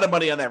spending a lot of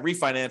money on that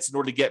refinance in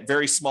order to get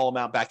very small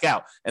amount back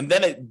out, and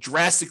then it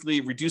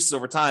drastically reduces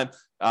over time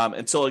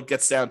until it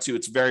gets down to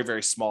it's very,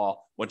 very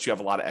small once you have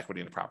a lot of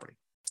equity in the property.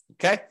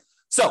 Okay,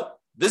 so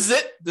this is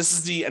it. This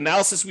is the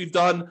analysis we've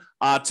done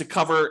to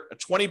cover a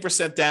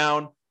 20%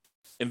 down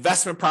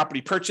investment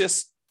property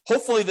purchase.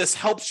 Hopefully this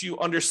helps you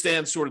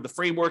understand sort of the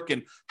framework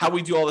and how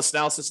we do all this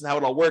analysis and how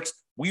it all works.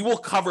 We will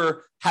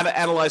cover how to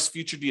analyze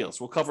future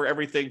deals. We'll cover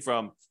everything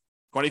from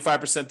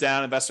 25%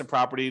 down investment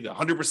property to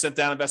 100%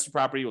 down investment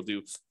property. We'll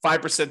do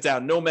 5%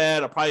 down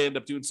Nomad. I'll probably end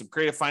up doing some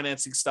creative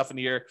financing stuff in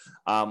here.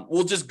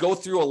 We'll just go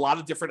through a lot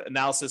of different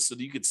analysis so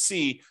that you could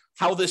see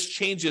how this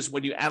changes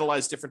when you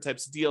analyze different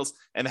types of deals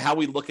and how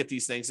we look at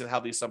these things and how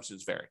the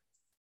assumptions vary.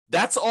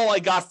 That's all I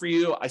got for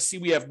you. I see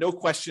we have no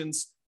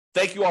questions.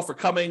 Thank you all for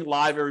coming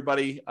live,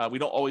 everybody. We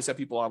don't always have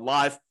people on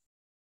live,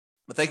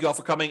 but thank you all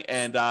for coming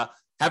and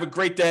have a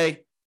great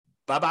day.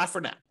 Bye-bye for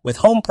now. With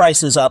home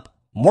prices up,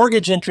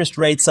 mortgage interest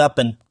rates up,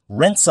 and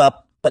rents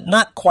up, but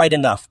not quite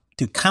enough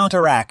to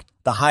counteract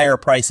the higher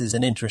prices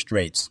and interest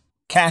rates,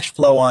 cash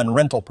flow on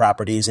rental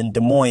properties in Des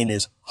Moines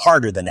is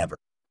harder than ever.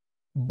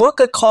 Book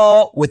a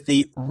call with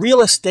the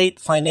Real Estate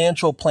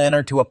Financial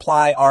Planner to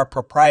apply our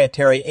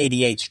proprietary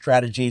 88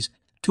 strategies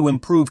to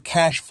improve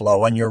cash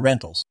flow on your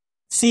rentals.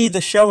 See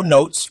the show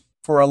notes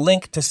for a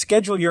link to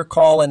schedule your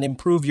call and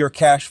improve your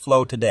cash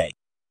flow today.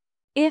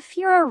 If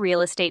you're a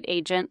real estate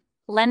agent,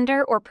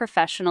 lender, or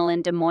professional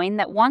in Des Moines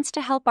that wants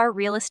to help our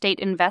real estate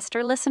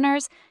investor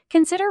listeners,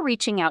 consider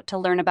reaching out to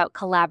learn about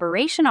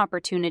collaboration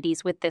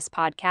opportunities with this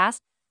podcast.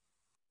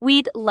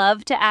 We'd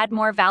love to add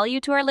more value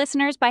to our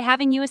listeners by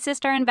having you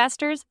assist our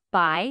investors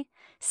buy,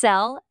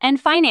 sell, and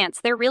finance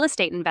their real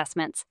estate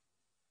investments.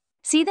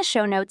 See the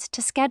show notes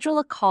to schedule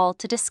a call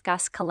to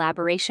discuss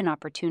collaboration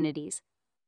opportunities.